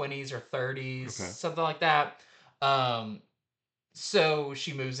the 20s or 30s, Okay. something like that. Um, so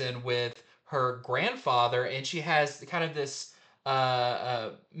she moves in with her grandfather, and she has kind of this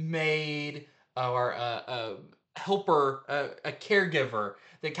maid or helper, a caregiver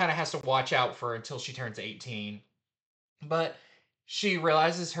that kind of has to watch out for her until she turns 18. But she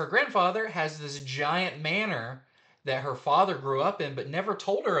realizes her grandfather has this giant manor that her father grew up in, but never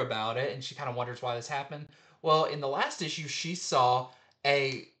told her about it, and she kind of wonders why this happened. Well, in the last issue, she saw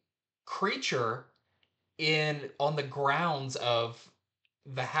a creature in on the grounds of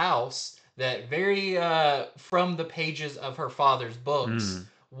the house that very from the pages of her father's books. Mm.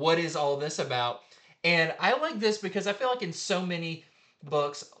 What is all this about? And I like this because I feel like in so many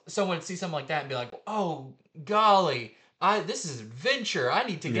books, someone would see something like that and be like, "Oh, golly, this is adventure. I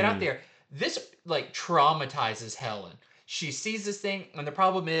need to get out Mm. there." This like traumatizes Helen. She sees this thing, and the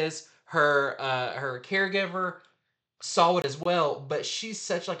problem is her caregiver saw it as well, but she's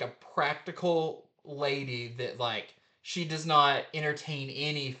such like a practical lady that like she does not entertain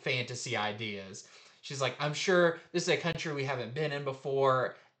any fantasy ideas. She's like, I'm sure this is a country we haven't been in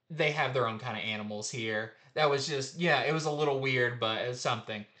before. They have their own kind of animals here. That was just, yeah, it was a little weird, but it was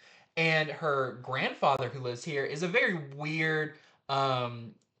something. And her grandfather, who lives here, is a very weird,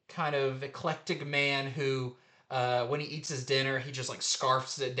 kind of eclectic man who, when he eats his dinner, he just like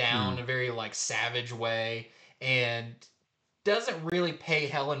scarfs it down Mm. in a very like savage way and doesn't really pay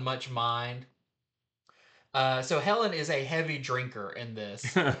Helen much mind. So Helen is a heavy drinker in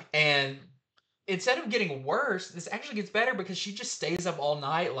this, and instead of getting worse, this actually gets better because she just stays up all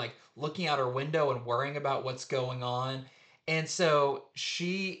night, like looking out her window and worrying about what's going on. And so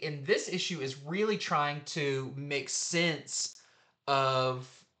she, in this issue, is really trying to make sense of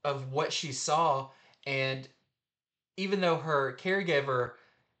what she saw. And even though her caregiver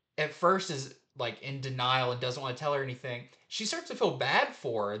at first is like in denial and doesn't want to tell her anything, she starts to feel bad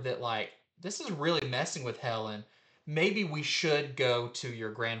for her that like this is really messing with Helen. Maybe we should go to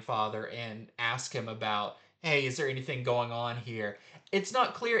your grandfather and ask him about, hey, is there anything going on here? It's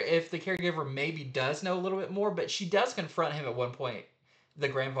not clear if the caregiver maybe does know a little bit more, but she does confront him at one point, the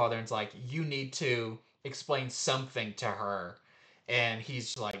grandfather, and it's like, you need to explain something to her. And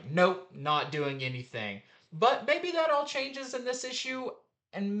he's like, nope, not doing anything. But maybe that all changes in this issue,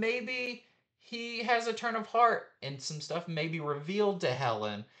 and maybe he has a turn of heart and some stuff may be revealed to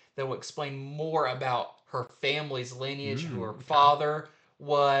Helen that will explain more about her family's lineage, who her Okay. father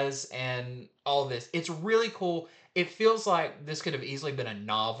was, and all this. It's really cool. It feels like this could have easily been a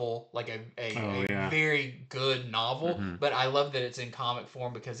novel, like Oh a yeah. very good novel, Hmm. but I love that it's in comic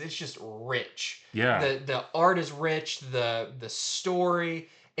form because it's just rich. Yeah. The art is rich, the story,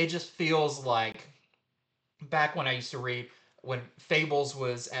 it just feels like back when I used to read when Fables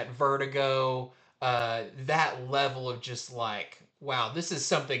was at Vertigo, that level of just like, wow, this is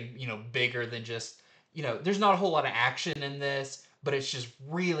something, bigger than just, there's not a whole lot of action in this, but it's just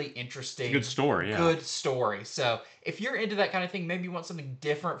really It's a good interesting, story. Yeah. good story. So if you're into that kind of thing, maybe you want something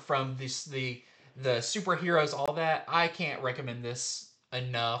different from the superheroes, all that, I can't recommend this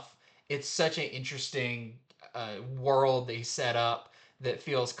enough. It's such an interesting world they set up that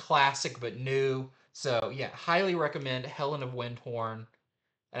feels classic but new. So yeah, highly recommend Helen of Wyndhorn,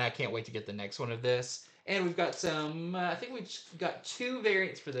 and I can't wait to get the next one of this. And we've got some. I think we've got two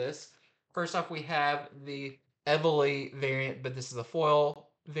variants for this. First off, we have the Evely variant, but this is the foil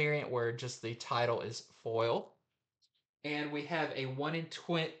variant where just the title is foil. And we have a 1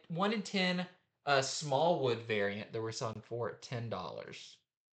 in 10 small wood variant that we're selling for $10.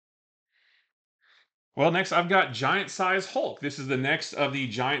 Well, next I've got Giant Size Hulk. This is the next of the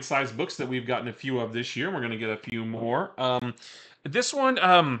giant size books that we've gotten a few of this year. We're going to get a few more. This one,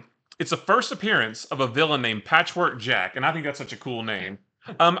 it's the first appearance of a villain named Patchwork Jack, and I think that's such a cool name.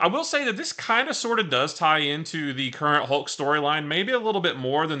 I will say that this kind of sort of does tie into the current Hulk storyline, maybe a little bit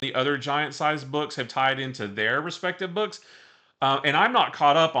more than the other giant-sized books have tied into their respective books. And I'm not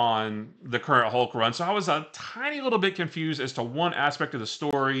caught up on the current Hulk run, so I was a tiny little bit confused as to one aspect of the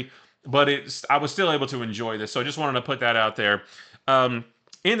story, but I was still able to enjoy this. So I just wanted to put that out there. Um,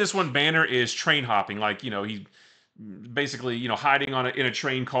 in this one, Banner is train hopping, like he basically hiding in a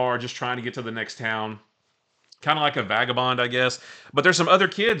train car, just trying to get to the next town, kind of like a vagabond, I guess. But there's some other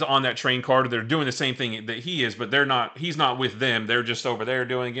kids on that train car that are doing the same thing that he is, but they're not. He's not with them. They're just over there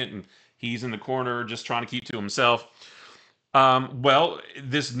doing it, and he's in the corner just trying to keep to himself. Well,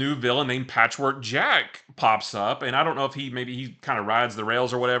 this new villain named Patchwork Jack pops up, and I don't know if maybe he kind of rides the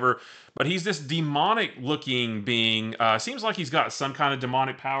rails or whatever, but he's this demonic looking being. Seems like he's got some kind of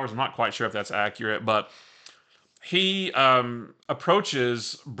demonic powers. I'm not quite sure if that's accurate, but he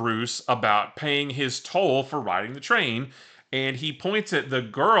approaches Bruce about paying his toll for riding the train, and he points at the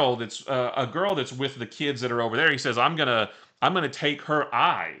girl that's a girl that's with the kids that are over there. He says, I'm gonna take her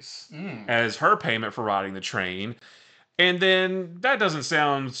eyes as her payment for riding the train." And then that doesn't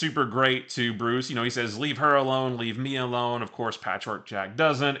sound super great to Bruce. He says, "Leave her alone, leave me alone." Of course, Patchwork Jack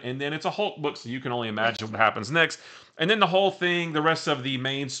doesn't. And then it's a Hulk book, so you can only imagine what happens next. And then the whole thing, the rest of the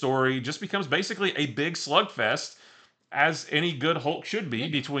main story, just becomes basically a big slugfest, as any good Hulk should be,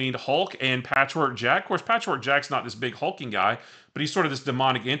 between Hulk and Patchwork Jack. Of course, Patchwork Jack's not this big hulking guy, but he's sort of this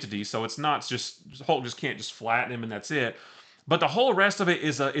demonic entity, so it's not just Hulk just can't just flatten him and that's it. But the whole rest of it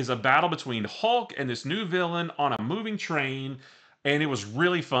is a battle between Hulk and this new villain on a moving train, and it was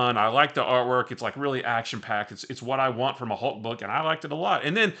really fun. I like the artwork. It's like really action packed. It's what I want from a Hulk book, and I liked it a lot.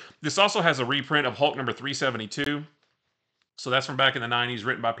 And then this also has a reprint of Hulk number 372. So that's from back in the 90s,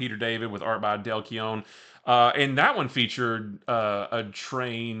 written by Peter David with art by Del Keown. And that one featured a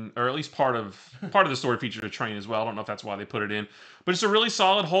train, or at least part of the story featured a train as well. I don't know if that's why they put it in, but it's a really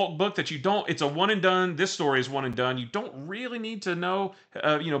solid Hulk book that you don't. It's a one and done. This story is one and done. You don't really need to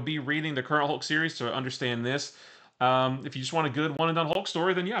be reading the current Hulk series to understand this. If you just want a good one and done Hulk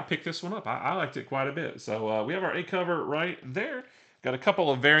story, then yeah, pick this one up. I liked it quite a bit. So we have our A cover right there. Got a couple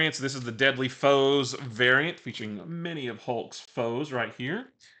of variants. This is the Deadly Foes variant, featuring many of Hulk's foes right here.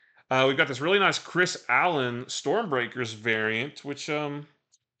 We've got this really nice Chris Allen Stormbreakers variant, which I'm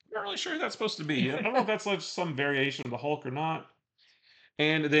not really sure who that's supposed to be. I don't know if that's like some variation of the Hulk or not.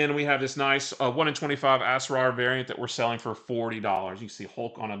 And then we have this nice 1 in 25 Asrar variant that we're selling for $40. You see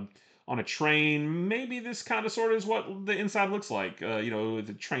Hulk on a train. Maybe this kind of sort of is what the inside looks like.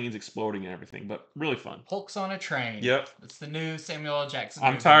 The train's exploding and everything, but really fun. Hulk's on a train. Yep. It's the new Samuel L. Jackson.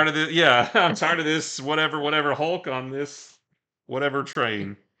 I'm tired of this. Yeah, I'm tired of this. Whatever Hulk on this whatever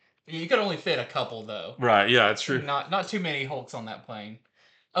train. You could only fit a couple though. Right. Yeah, it's true. Not too many Hulks on that plane.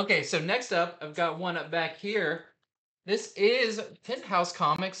 Okay, so next up, I've got one up back here. This is Penthouse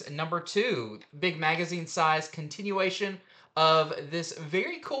Comics number 2, big magazine size continuation of this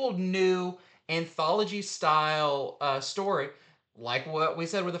very cool new anthology style story. Like what we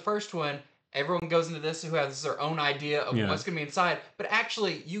said with the first one, everyone goes into this who has their own idea of what's going to be inside. But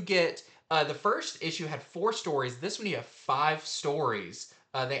actually, you get the first issue had 4 stories. This one you have 5 stories.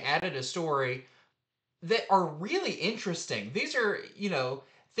 They added a story that are really interesting. These are,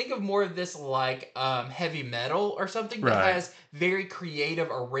 think of more of this like heavy metal or something that has very creative,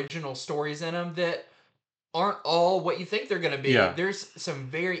 original stories in them that aren't all what you think they're going to be. Yeah. There's some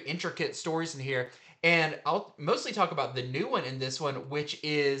very intricate stories in here. And I'll mostly talk about the new one in this one, which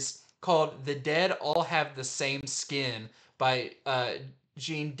is called The Dead All Have the Same Skin by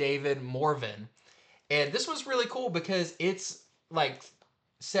Jean David Morvan. And this was really cool because it's like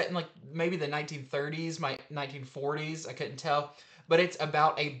set in like maybe the 1930s, 1940s, I couldn't tell. But it's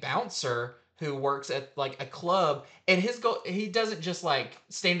about a bouncer who works at like a club, and his goal, he doesn't just like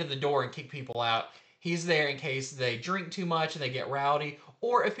stand at the door and kick people out. He's there in case they drink too much and they get rowdy,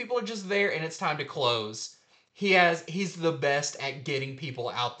 or if people are just there and it's time to close. He's the best at getting people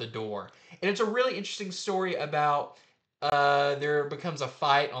out the door. And it's a really interesting story about there becomes a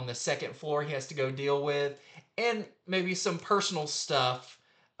fight on the 2nd floor he has to go deal with, and maybe some personal stuff.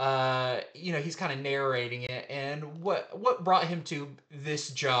 He's kind of narrating it and what brought him to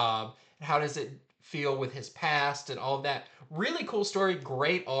this job. How does it feel with his past and all of that? Really cool story,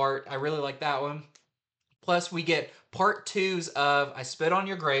 great art. I really like that one. Plus, we get part 2s of I Spit on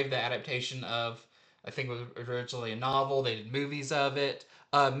Your Grave, the adaptation of, I think it was originally a novel. They did movies of it.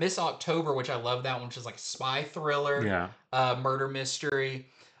 Miss October, which I love that one, which is like a spy thriller, murder mystery.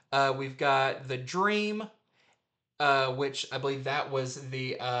 We've got The Dream, which I believe that was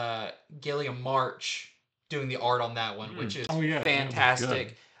the Gilliam March doing the art on that one, which is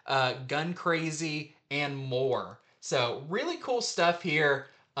fantastic. Gun Crazy and more. So really cool stuff here.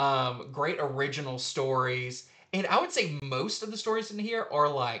 Great original stories. And I would say most of the stories in here are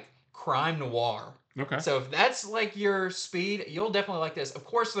like crime noir. Okay. So if that's like your speed, you'll definitely like this. Of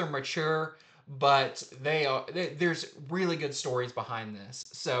course, they're mature, but there's really good stories behind this.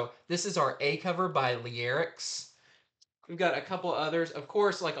 So this is our A cover by Lyrics. We've got a couple others. Of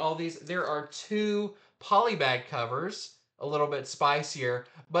course, like all these, there are two polybag covers, a little bit spicier,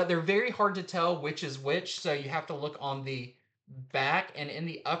 but they're very hard to tell which is which. So you have to look on the back, and in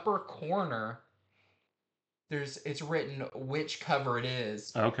the upper corner, it's written which cover it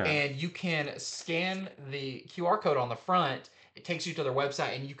is. Okay. And you can scan the QR code on the front. It takes you to their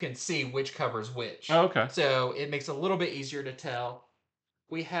website, and you can see which cover is which. Oh, okay. So it makes it a little bit easier to tell.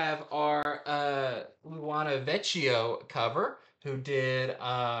 We have our Luana Vecchio cover, who did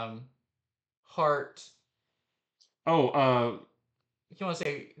Heart. Oh, You want to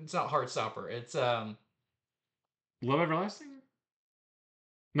say it's not Heartstopper. It's Love Everlasting?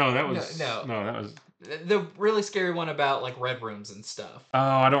 No, that was no. that was. The really scary one about like red rooms and stuff. Oh,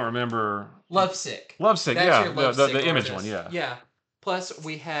 I don't remember. Lovesick. Lovesick, That's yeah, your Lovesick the image artist. one, yeah. Yeah. Plus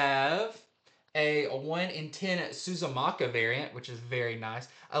we have a 1 in 10 Suzumaka variant, which is very nice.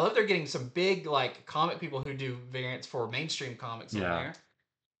 I love they're getting some big like comic people who do variants for mainstream comics in there.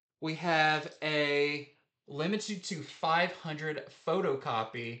 We have a limited to 500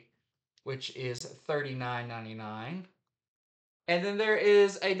 photocopy, which is $39.99. And then there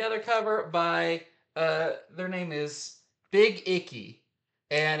is another cover by their name is Big Icky,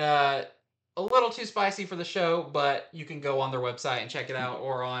 and a little too spicy for the show, but you can go on their website and check it out,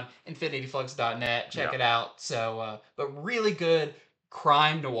 or on infinityflux.net, check it out. So, but really good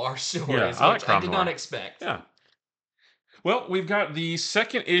crime noir stories, I like which I crime did noir. not expect. Yeah. Well, we've got the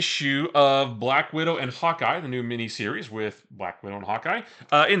second issue of Black Widow and Hawkeye, the new miniseries with Black Widow and Hawkeye.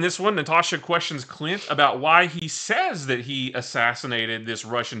 In this one, Natasha questions Clint about why he says that he assassinated this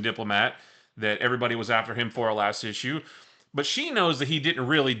Russian diplomat that everybody was after him for last issue. But she knows that he didn't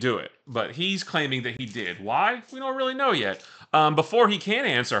really do it. But he's claiming that he did. Why? We don't really know yet. Before he can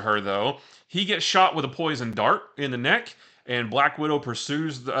answer her, though, he gets shot with a poison dart in the neck, and Black Widow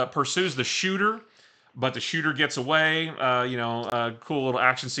pursues the shooter, but the shooter gets away. Cool little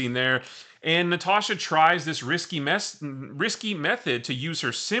action scene there. And Natasha tries this risky method to use her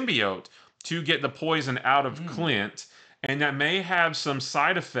symbiote to get the poison out of Clint. And that may have some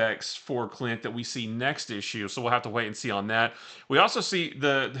side effects for Clint that we see next issue. So we'll have to wait and see on that. We also see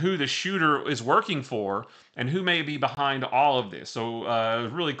who the shooter is working for and who may be behind all of this. So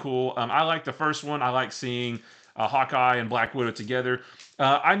really cool. I like the first one. I like seeing Hawkeye and Black Widow together.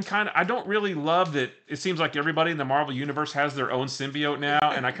 I don't really love that it seems like everybody in the Marvel Universe has their own symbiote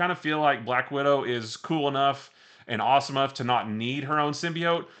now, and I kind of feel like Black Widow is cool enough and awesome enough to not need her own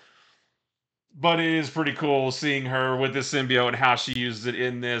symbiote. But it is pretty cool seeing her with this symbiote and how she uses it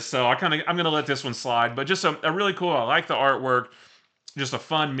in this. So I'm gonna let this one slide. But just a really cool. I like the artwork. Just a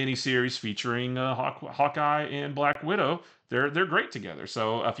fun mini series featuring Hawkeye and Black Widow. They're great together.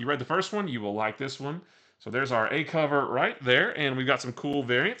 So if you read the first one, you will like this one. So there's our A cover right there, and we've got some cool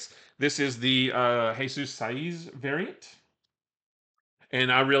variants. This is the Jesus Saiz variant,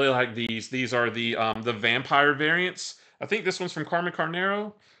 and I really like these. These are the vampire variants. I think this one's from Carmen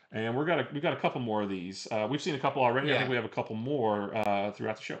Carnero, and we've got a couple more of these. We've seen a couple already. Yeah. I think we have a couple more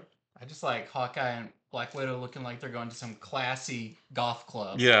throughout the show. I just like Hawkeye and Black Widow looking like they're going to some classy goth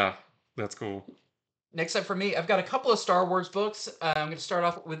club. Yeah, that's cool. Next up for me, I've got a couple of Star Wars books. I'm going to start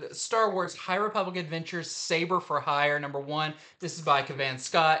off with Star Wars High Republic Adventures Saber for Hire, #1. This is by Cavan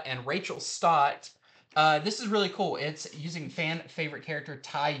Scott and Rachel Stott. This is really cool. It's using fan favorite character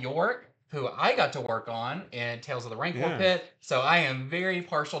Ty York, who I got to work on in Tales of the Rancor Pit. So I am very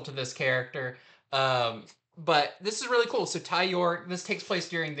partial to this character. But this is really cool. So Ty York, this takes place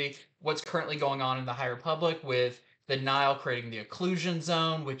during what's currently going on in the High Republic with the Nile creating the occlusion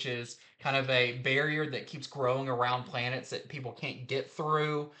zone, which is kind of a barrier that keeps growing around planets that people can't get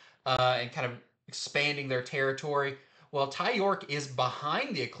through, and kind of expanding their territory. Well, Ty York is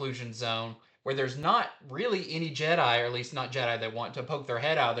behind the occlusion zone, where there's not really any Jedi, or at least not Jedi that want to poke their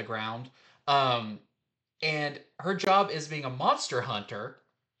head out of the ground. And her job is being a monster hunter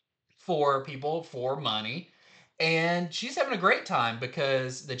for people for money. And she's having a great time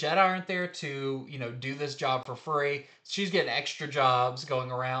because the Jedi aren't there to, do this job for free. She's getting extra jobs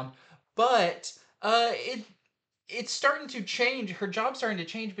going around. But it's starting to change. Her job's starting to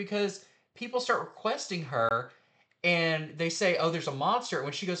change because people start requesting her, and they say, oh, there's a monster.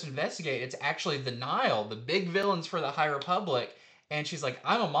 When she goes to investigate, it's actually the Nile, the big villains for the High Republic. And she's like,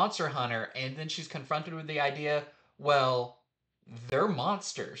 I'm a monster hunter. And then she's confronted with the idea, well, they're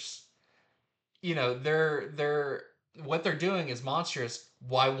monsters. They're what they're doing is monstrous.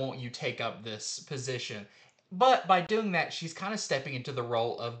 Why won't you take up this position? But by doing that, she's kind of stepping into the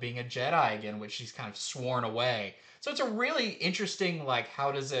role of being a Jedi again, which she's kind of sworn away. So it's a really interesting, like,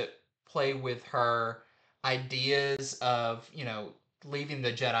 how does it play with her ideas of, leaving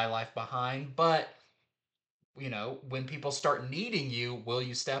the Jedi life behind, but when people start needing you, will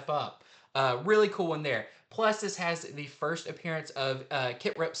you step up? Really cool one there. Plus, this has the first appearance of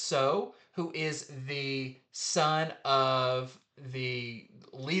Kit Rep So, who is the son of the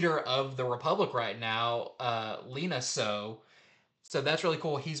leader of the Republic right now, Lena So. So that's really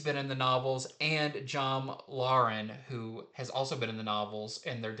cool. He's been in the novels, and John Lauren, who has also been in the novels,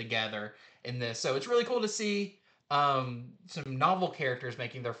 and they're together in this. So it's really cool to see some novel characters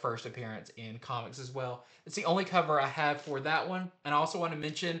making their first appearance in comics as well. It's the only cover I have for that one. And I also want to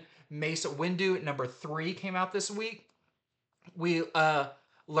mention Mace Windu #3 came out this week. We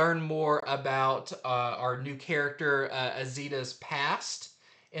learn more about our new character, Azita's past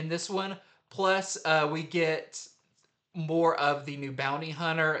in this one. Plus, we get more of the new bounty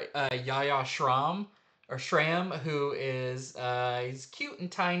hunter, Yaya Shram, who is he's cute and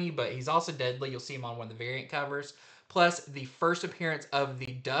tiny, but he's also deadly. You'll see him on one of the variant covers. Plus, the first appearance of the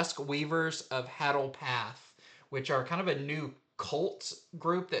Dusk Weavers of Haddle Path, which are kind of a new cult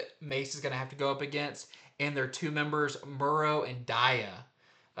group that Mace is going to have to go up against, and their two members, Muro and Daya.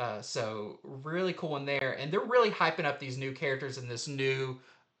 So really cool in there, and they're really hyping up these new characters in this new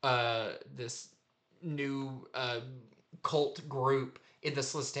cult group in the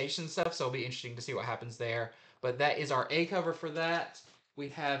solicitation stuff, so it'll be interesting to see what happens there. But that is our A cover for that. We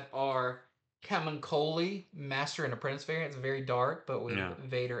have our Kamenkoli Master and Apprentice variant. It's very dark, but with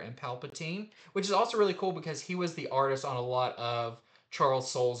Vader and Palpatine, which is also really cool because he was the artist on a lot of Charles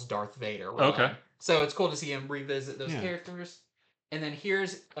Soule's Darth Vader run. Okay. So it's cool to see him revisit those characters. And then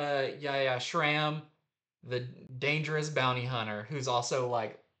here's Yaya Shram, the dangerous bounty hunter, who's also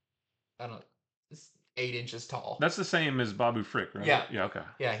like, I don't know, 8 inches tall. That's the same as Babu Frick, right? Yeah. Yeah, okay.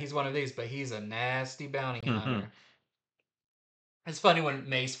 Yeah, he's one of these, but he's a nasty bounty hunter. It's funny when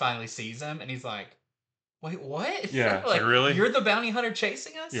Mace finally sees him, and he's like, wait, what? Yeah, like, really? You're the bounty hunter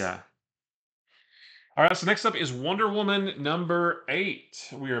chasing us? Yeah. All right, so next up is Wonder Woman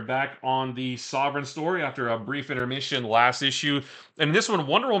 #8. We are back on the Sovereign story after a brief intermission last issue. And in this one,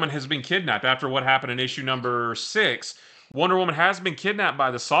 Wonder Woman has been kidnapped after what happened in issue #6. Wonder Woman has been kidnapped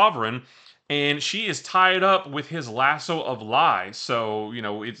by the Sovereign, and she is tied up with his lasso of lies. So,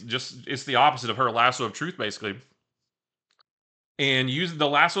 it's the opposite of her lasso of truth, basically. And using the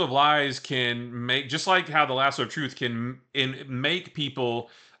lasso of lies can make, just like how the lasso of truth can make people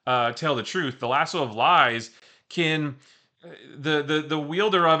tell the truth, the lasso of lies can, the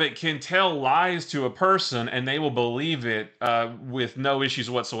wielder of it can tell lies to a person and they will believe it with no issues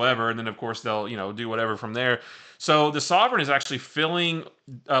whatsoever. And then, of course, they'll, do whatever from there. So the Sovereign is actually filling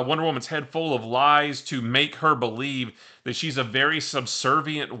Wonder Woman's head full of lies to make her believe that she's a very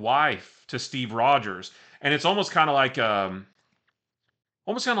subservient wife to Steve Rogers. And it's almost kind of like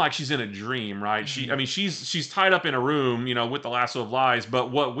she's in a dream, right? She's tied up in a room, with the lasso of lies.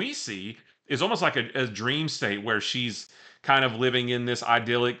 But what we see is almost like a dream state where she's kind of living in this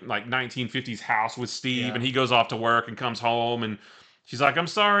idyllic, like 1950s house with Steve, and he goes off to work and comes home, and she's like, "I'm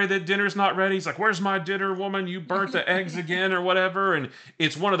sorry that dinner's not ready." He's like, "Where's my dinner, woman? You burnt the eggs again, or whatever." And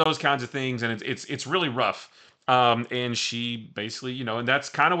it's one of those kinds of things, and it's really rough. And she basically, and that's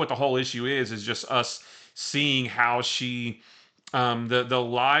kind of what the whole issue is just us seeing how she. The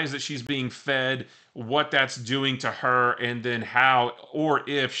lies that she's being fed, what that's doing to her, and then how or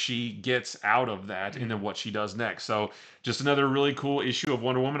if she gets out of that, and then what she does next. So just another really cool issue of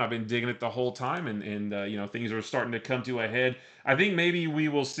Wonder Woman. I've been digging it the whole time, and things are starting to come to a head. I think maybe we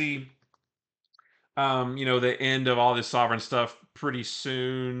will see the end of all this Sovereign stuff pretty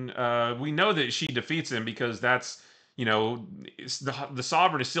soon. We know that she defeats him because that's the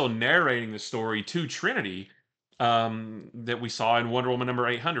Sovereign is still narrating the story to Trinity. That we saw in Wonder Woman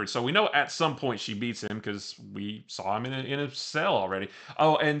 #800. So we know at some point she beats him because we saw him in a cell already.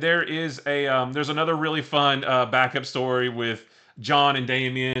 Oh, and there is there's another really fun backup story with John and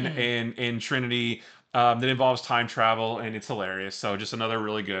Damien and Trinity that involves time travel, and it's hilarious. So just another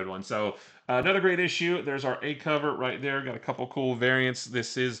really good one. So another great issue. There's our A cover right there. Got a couple cool variants.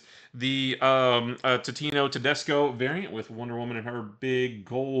 This is the Totino Tedesco variant with Wonder Woman in her big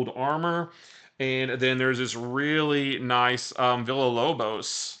gold armor. And then there's this really nice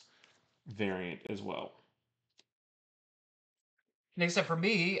Villa-Lobos variant as well. Next up for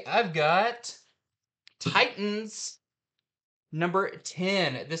me, I've got Titans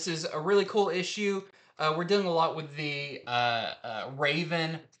 #10. This is a really cool issue. We're dealing a lot with the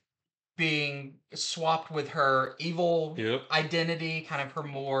Raven being swapped with her evil Yep. identity, kind of her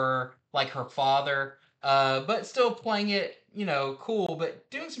more like her father, but still playing it, cool, but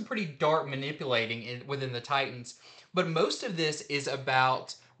doing some pretty dark manipulating within the Titans. But most of this is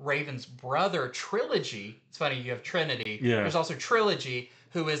about Raven's brother, Trilogy. It's funny, you have Trinity. Yeah. There's also Trilogy,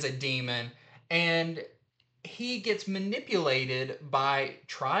 who is a demon, and he gets manipulated by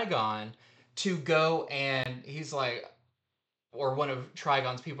Trigon to go, and he's like, or one of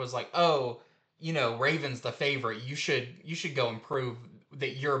Trigon's people is like, "Oh, Raven's the favorite. You should go and prove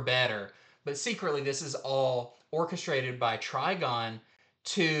that you're better." But secretly, this is all orchestrated by Trigon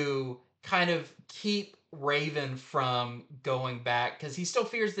to kind of keep Raven from going back, because he still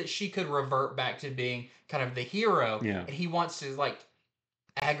fears that she could revert back to being kind of the hero, Yeah. and he wants to like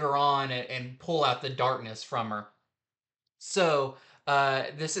egg her on and pull out the darkness from her. So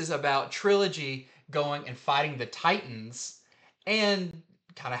this is about Trilogy going and fighting the Titans, and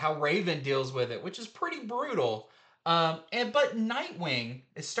kind of how Raven deals with it, which is pretty brutal. But Nightwing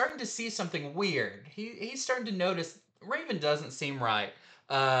is starting to see something weird. He's starting to notice Raven doesn't seem right.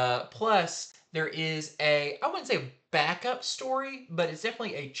 Plus, there is I wouldn't say a backup story, but it's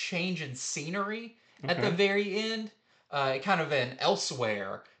definitely a change in scenery at the Okay. very end. Kind of an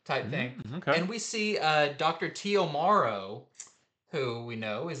elsewhere type thing. Okay. And we see Dr. Tio Morrow, who we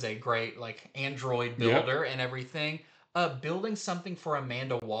know is a great like android builder and everything, building something for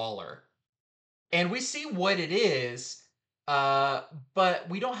Amanda Waller. And we see what it is, but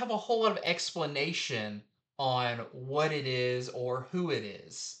we don't have a whole lot of explanation on what it is or who it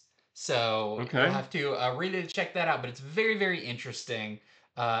is. So you'll Okay. have to read it to check that out. But it's very, very interesting.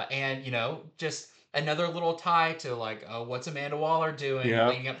 And, just another little tie to like, what's Amanda Waller doing Yeah.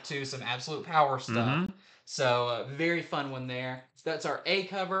 leading up to some absolute power stuff. So very fun one there. So that's our A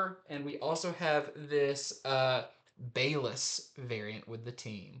cover. And we also have this Bayless variant with the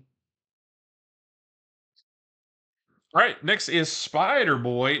team. All right, next is Spider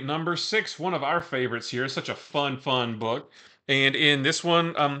Boy number 6, one of our favorites here. Such a fun book. And in this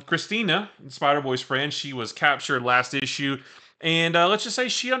one, Christina, Spider Boy's friend, she was captured last issue. And let's just say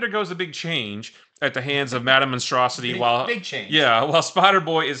she undergoes a big change at the hands of Madame Monstrosity Big change. yeah, while Spider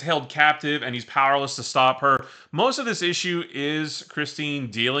Boy is held captive and he's powerless to stop her. Most of this issue is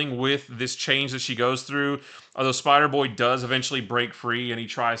Christine dealing with this change that she goes through. Although Spider Boy does eventually break free and he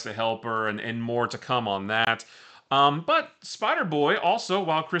tries to help her, and more to come on that. But Spider Boy also,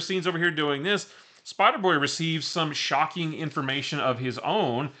 while Christine's over here doing this, Spider Boy receives some shocking information of his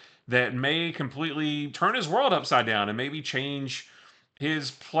own that may completely turn his world upside down and maybe change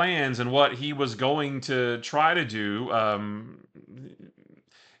his plans and what he was going to try to do.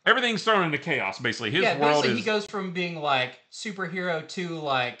 Everything's thrown into chaos, basically. His world he goes from being like superhero to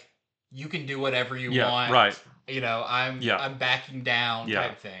like, you can do whatever you want. Right. I'm backing down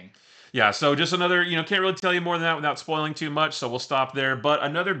type thing. Yeah, so just another, can't really tell you more than that without spoiling too much, so we'll stop there. But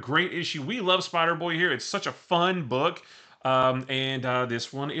another great issue. We love Spider Boy here. It's such a fun book. And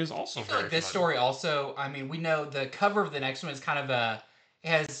this one is also I feel like this story also, I mean, we know the cover of the next one is kind of it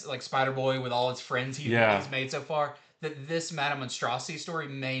has like Spider Boy with all his friends he's made so far. That this Madame Monstrosity story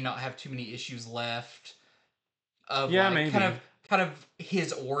may not have too many issues left of maybe. kind of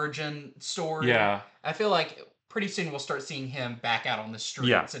his origin story. Yeah. I feel like pretty soon we'll start seeing him back out on the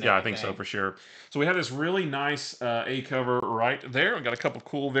streets. Yeah, I think so for sure. So we have this really nice A cover right there. We got a couple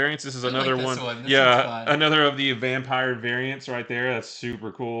cool variants. This is another like this one. This one's fun. Another of the vampire variants right there. That's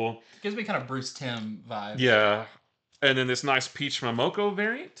super cool. Gives me kind of Bruce Timm vibes. Yeah, and then this nice Peach Momoko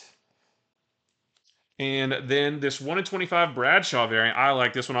variant. And then this 1 in 25 Bradshaw variant. I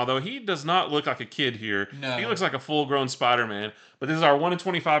like this one, although he does not look like a kid here. No. He looks like a full-grown Spider-Man. But this is our 1 in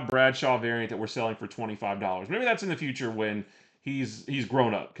 25 Bradshaw variant that we're selling for $25. Maybe that's in the future when he's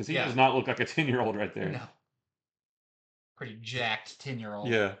grown up, because he does not look like a 10-year-old right there. No. Pretty jacked 10-year-old.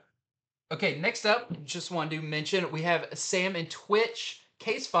 Yeah. Okay, next up, just wanted to mention, we have Sam and Twitch,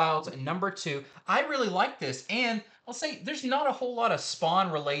 Case Files number 2. I really like this, and I'll say there's not a whole lot of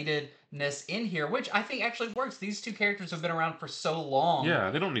Spawn relatedness in here, which I think actually works. These two characters have been around for so long. Yeah,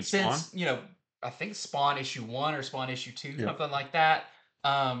 they don't need Spawn. Since, I think Spawn issue 1 or Spawn issue 2, something like that,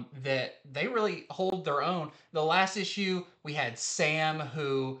 that they really hold their own. The last issue, we had Sam,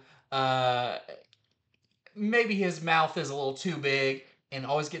 who maybe his mouth is a little too big and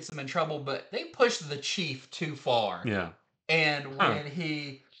always gets him in trouble, but they pushed the chief too far. Yeah. And when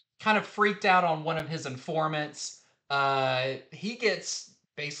he kind of freaked out on one of his informants, he gets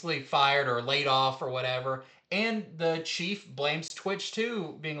basically fired or laid off or whatever. And the chief blames Twitch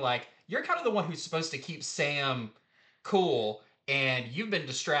too, being like, you're kind of the one who's supposed to keep Sam cool, and you've been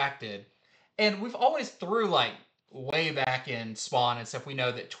distracted. And we've always, through like way back in Spawn and stuff, we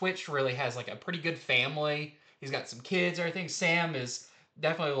know that Twitch really has like a pretty good family. He's got some kids, everything. Sam is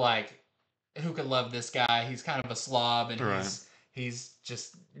definitely like, who could love this guy? He's kind of a slob, and Right. he's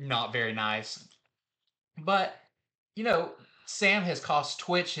just not very nice. But you know, Sam has cost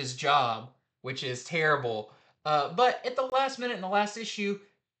Twitch his job, which is terrible. But at the last minute in the last issue,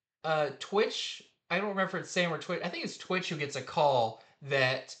 Twitch, I don't remember if it's Sam or Twitch. I think it's Twitch who gets a call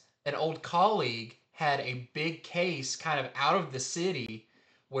that an old colleague had a big case kind of out of the city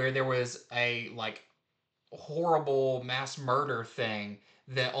where there was a like horrible mass murder thing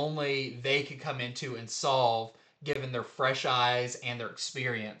that only they could come into and solve given their fresh eyes and their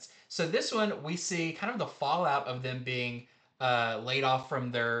experience. So this one we see kind of the fallout of them being laid off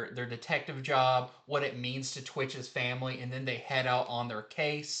from their detective job, what it means to Twitch's family, and then they head out on their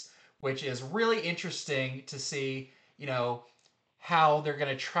case, which is really interesting to see, you know, how they're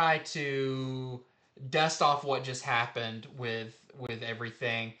going to try to dust off what just happened with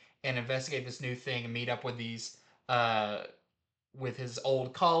everything and investigate this new thing and meet up with these uh with his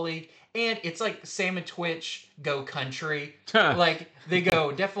old colleague. And it's like Sam and Twitch go country. Like they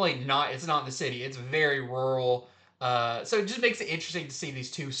go definitely not, it's not the city, it's very rural. So it just makes it interesting to see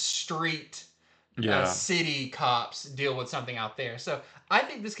these two street Yeah. city cops deal with something out there. So I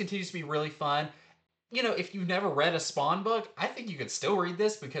think this continues to be really fun. You know, if you've never read a Spawn book, I think you could still read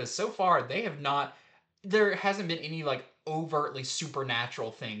this because so far they have not, there hasn't been any like overtly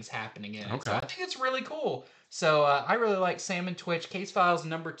supernatural things happening in it. So Okay. I think it's really cool. So I really like Sam and Twitch Case Files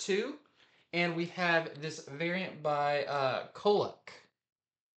 #2. And we have this variant by Kolak.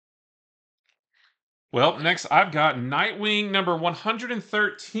 Well, next I've got Nightwing number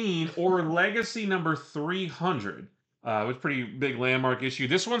 113 or Legacy number 300. It was a pretty big landmark issue.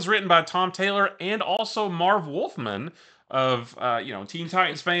 This one's written by Tom Taylor and also Marv Wolfman of Teen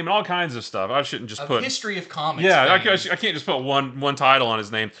Titans fame and all kinds of stuff. I shouldn't just Of put History of Comics. yeah. I fame. can't just put one title on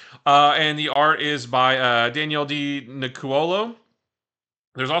his name. And the art is by Danielle D. Nicuolo.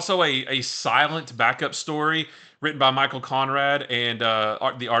 There's also a silent backup story written by Michael Conrad, and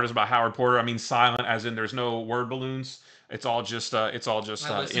the art is by Howard Porter. I mean, silent as in there's no word balloons. It's all just I listened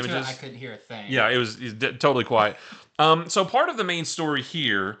images. to it, I couldn't hear a thing. Yeah, it's totally quiet. So part of the main story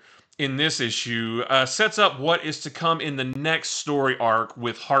here in this issue sets up what is to come in the next story arc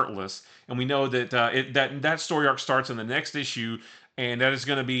with Heartless, and we know that that story arc starts in the next issue, and that is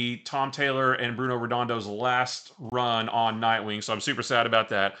going to be Tom Taylor and Bruno Redondo's last run on Nightwing. So I'm super sad about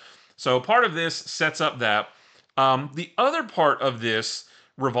that. So part of this sets up that. The other part of this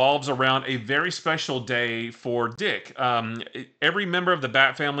revolves around a very special day for Dick. Every member of the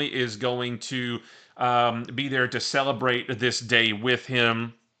Bat family is going to be there to celebrate this day with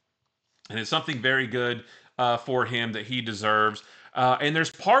him, and it's something very good for him that he deserves. And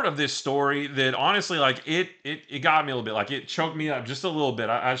there's part of this story that honestly, like it got me a little bit, like it choked me up just a little bit.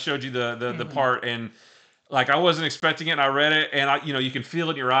 I showed you the part, and like I wasn't expecting it, and I read it, and you can feel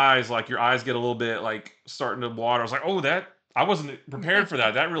it in your eyes, like your eyes get a little bit like starting to water. I was like, oh, that I wasn't prepared for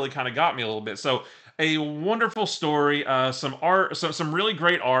that. That really kind of got me a little bit. So a wonderful story, some art, some really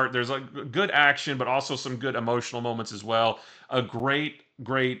great art. There's a good action, but also some good emotional moments as well. A great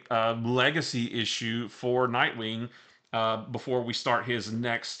legacy issue for Nightwing before we start his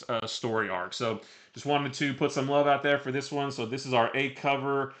next story arc. So just wanted to put some love out there for this one. So this is our A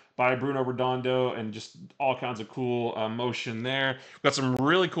cover by Bruno Redondo, and just all kinds of cool motion there. We've got some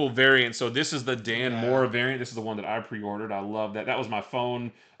really cool variants. So this is the Dan Moore variant. This is the one that I pre-ordered. I love that. That was my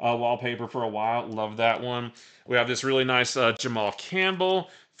phone wallpaper for a while. Love that one. We have this really nice Jamal Campbell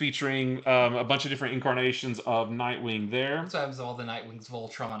featuring a bunch of different incarnations of Nightwing there. Sometimes all the Nightwings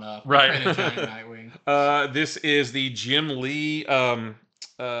Voltron up. Right. Nightwing. This is the Jim Lee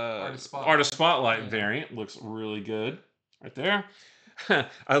Artist Spotlight variant. Looks really good right there.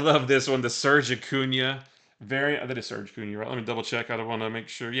 I love this one, the Serge Acuna variant. That is Serge Acuna, right? Let me double check. I don't want to make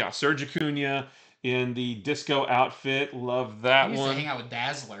sure. Yeah, Serge Acuna in the disco outfit. Love that one. He used one. to hang out with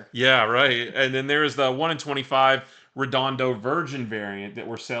Dazzler. Yeah, right. And then there's the 1 in 25 Redondo Virgin variant that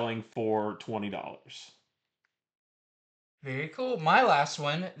we're selling for $20. Very cool. My last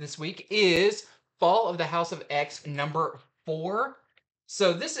one this week is Fall of the House of X #4.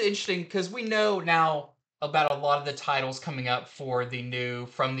 So this is interesting because we know now about a lot of the titles coming up for the new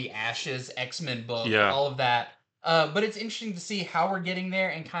From the Ashes X-Men book, all of that. But it's interesting to see how we're getting there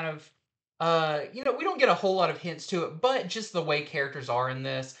and kind of, we don't get a whole lot of hints to it, but just the way characters are in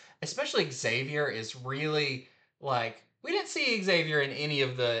this, especially Xavier is really like, we didn't see Xavier in any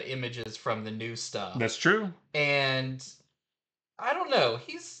of the images from the new stuff. That's true. And I don't know.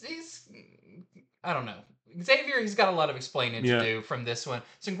 He's I don't know. Xavier, he's got a lot of explaining Yeah. to do from this one.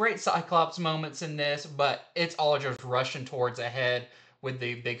 Some great Cyclops moments in this, but it's all just rushing towards ahead with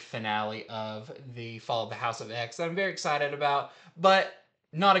the big finale of the Fall of the House of X that I'm very excited about, but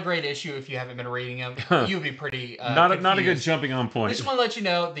not a great issue if you haven't been reading them. You'd be pretty not a good confused. jumping on point. Just want to let you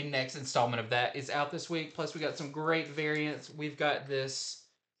know the next installment of that is out this week. Plus, we got some great variants. We've got this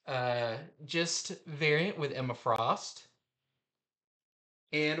just variant with Emma Frost.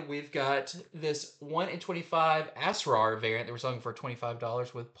 And we've got this 1 in 25 Asrar variant that we're selling for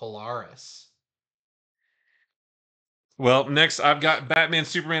 $25 with Polaris. Well, next I've got Batman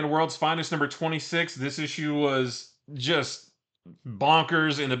Superman World's Finest number 26. This issue was just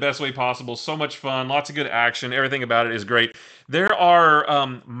bonkers in the best way possible. So much fun, lots of good action. Everything about it is great. There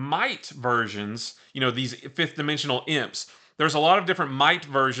are might versions, these fifth dimensional imps. There's a lot of different might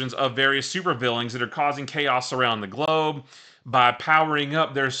versions of various supervillains that are causing chaos around the globe by powering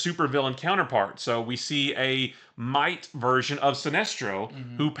up their supervillain counterpart. So we see a might version of Sinestro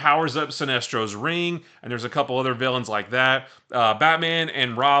who powers up Sinestro's ring, and there's a couple other villains like that. Batman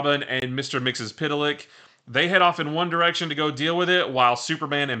and Robin and Mr. Mxyzptlk, they head off in one direction to go deal with it, while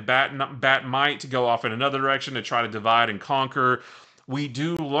Superman and Batmite go off in another direction to try to divide and conquer. We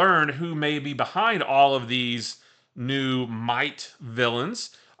do learn who may be behind all of these new might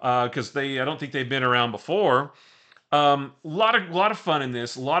villains, because I don't think they've been around before. Lot of fun in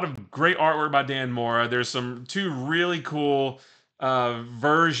this. A lot of great artwork by Dan Mora. There's some two really cool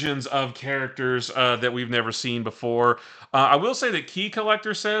versions of characters that we've never seen before. I will say that Key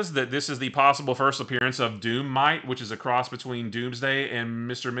Collector says that this is the possible first appearance of Doom Might, which is a cross between Doomsday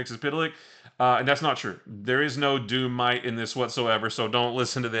and Mr. Mxyzptlk. And that's not true. There is no Doom Might in this whatsoever, so don't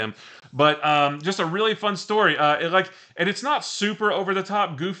listen to them. But just a really fun story. And it's not super over the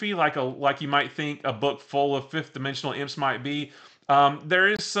top goofy like you might think a book full of fifth dimensional imps might be. There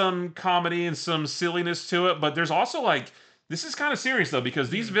is some comedy and some silliness to it, but there's also this is kind of serious though, because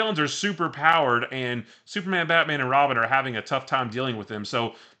these villains are super powered, and Superman, Batman, and Robin are having a tough time dealing with them.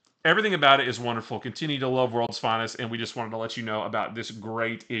 So everything about it is wonderful. Continue to love World's Finest, and we just wanted to let you know about this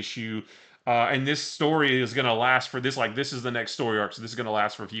great issue. And this story is going to last for this is the next story arc, so this is going to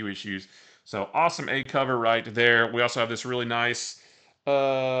last for a few issues. So awesome A cover right there. We also have this really nice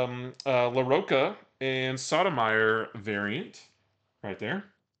La Roca and Sotomayor variant right there.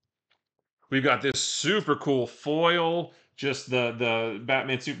 We've got this super cool foil, just the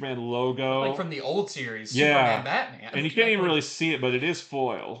Batman Superman logo. Like from the old series, Yeah. Superman Batman. And you can't even really see it, but it is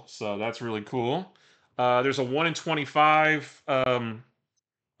foil, so that's really cool. There's a 1 in 25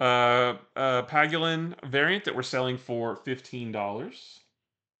 Pagulin variant that we're selling for $15.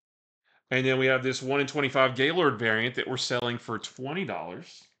 And then we have this 1 in 25 Gaylord variant that we're selling for $20.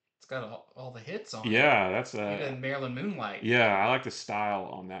 It's got all the hits on it. Yeah, that's even Marilyn Moonlight. Yeah, I like the style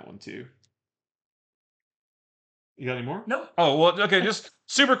on that one too. You got any more? Nope. Oh, well, okay, just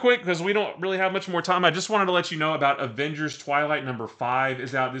super quick, because we don't really have much more time. I just wanted to let you know about Avengers Twilight number 5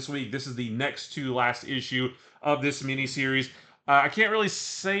 is out this week. This is the next to last issue of this miniseries. I can't really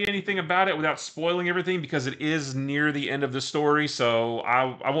say anything about it without spoiling everything, because it is near the end of the story, so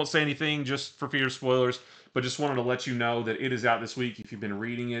I won't say anything just for fear of spoilers, but just wanted to let you know that it is out this week. If you've been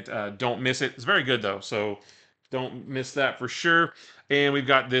reading it, don't miss it. It's very good, though, so don't miss that for sure. And we've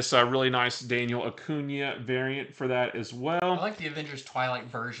got this really nice Daniel Acuna variant for that as well. I like the Avengers Twilight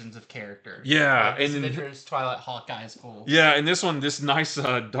versions of characters. Yeah. And Avengers Twilight Hawkeye is cool. Yeah, and this one, this nice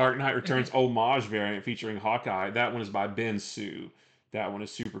Dark Knight Returns homage variant featuring Hawkeye. That one is by Ben Sue. That one is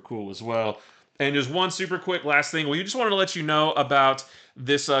super cool as well. And there's one super quick last thing. We just wanted to let you know about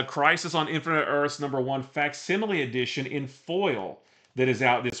this Crisis on Infinite Earths #1 Facsimile edition in foil that is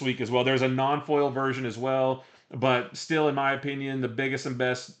out this week as well. There's a non-foil version as well. But still, in my opinion, the biggest and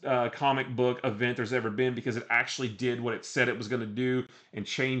best comic book event there's ever been, because it actually did what it said it was going to do and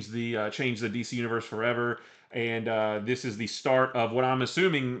change the DC universe forever. And this is the start of what I'm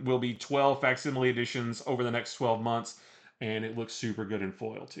assuming will be 12 facsimile editions over the next 12 months. And it looks super good in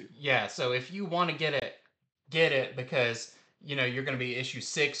foil too. Yeah, so if you want to get it because you're going to be issue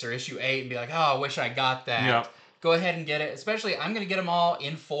 6 or issue 8 and be like, oh, I wish I got that. Yep. Go ahead and get it. Especially, I'm going to get them all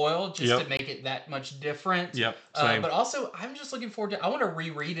in foil just to make it that much different. Yep, same. But also, I'm just looking forward to... I want to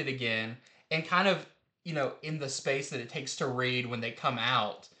reread it again and kind of, in the space that it takes to read when they come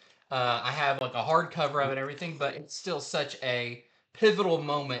out. I have like a hardcover of it and everything, but it's still such a pivotal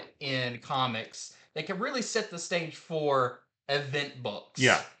moment in comics that can really set the stage for event books.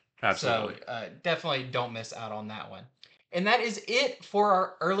 Yeah, absolutely. So definitely don't miss out on that one. And that is it for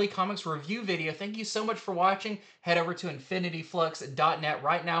our early comics review video. Thank you so much for watching. Head over to infinityflux.net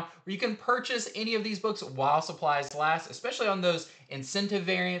right now, where you can purchase any of these books while supplies last, especially on those incentive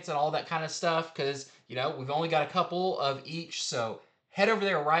variants and all that kind of stuff, because You know, we've only got a couple of each, so head over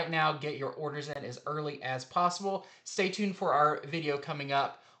there right now, get your orders in as early as possible. Stay tuned for our video coming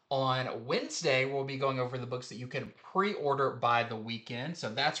up on Wednesday. We'll be going over the books that you can pre-order by the weekend, so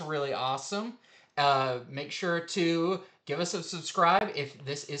that's really awesome. Make sure to give us a subscribe if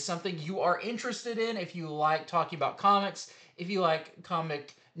this is something you are interested in, if you like talking about comics, if you like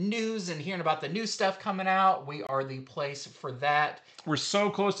comic news and hearing about the new stuff coming out. We are the place for that. We're so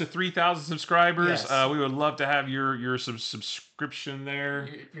close to 3,000 subscribers. Yes. We would love to have your subscription there.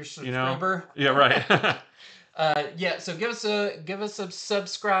 Your subscriber. You know? Yeah, right. Yeah, so give us a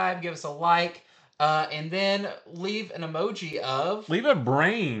subscribe, give us a like, and then leave an emoji of Leave a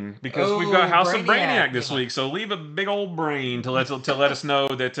brain, because we've got House of Brainiac this week. So leave a big old brain to let us know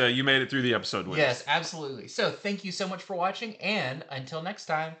that you made it through the episode with us. Yes, absolutely. So thank you so much for watching, and until next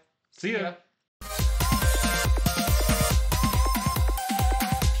time, See ya.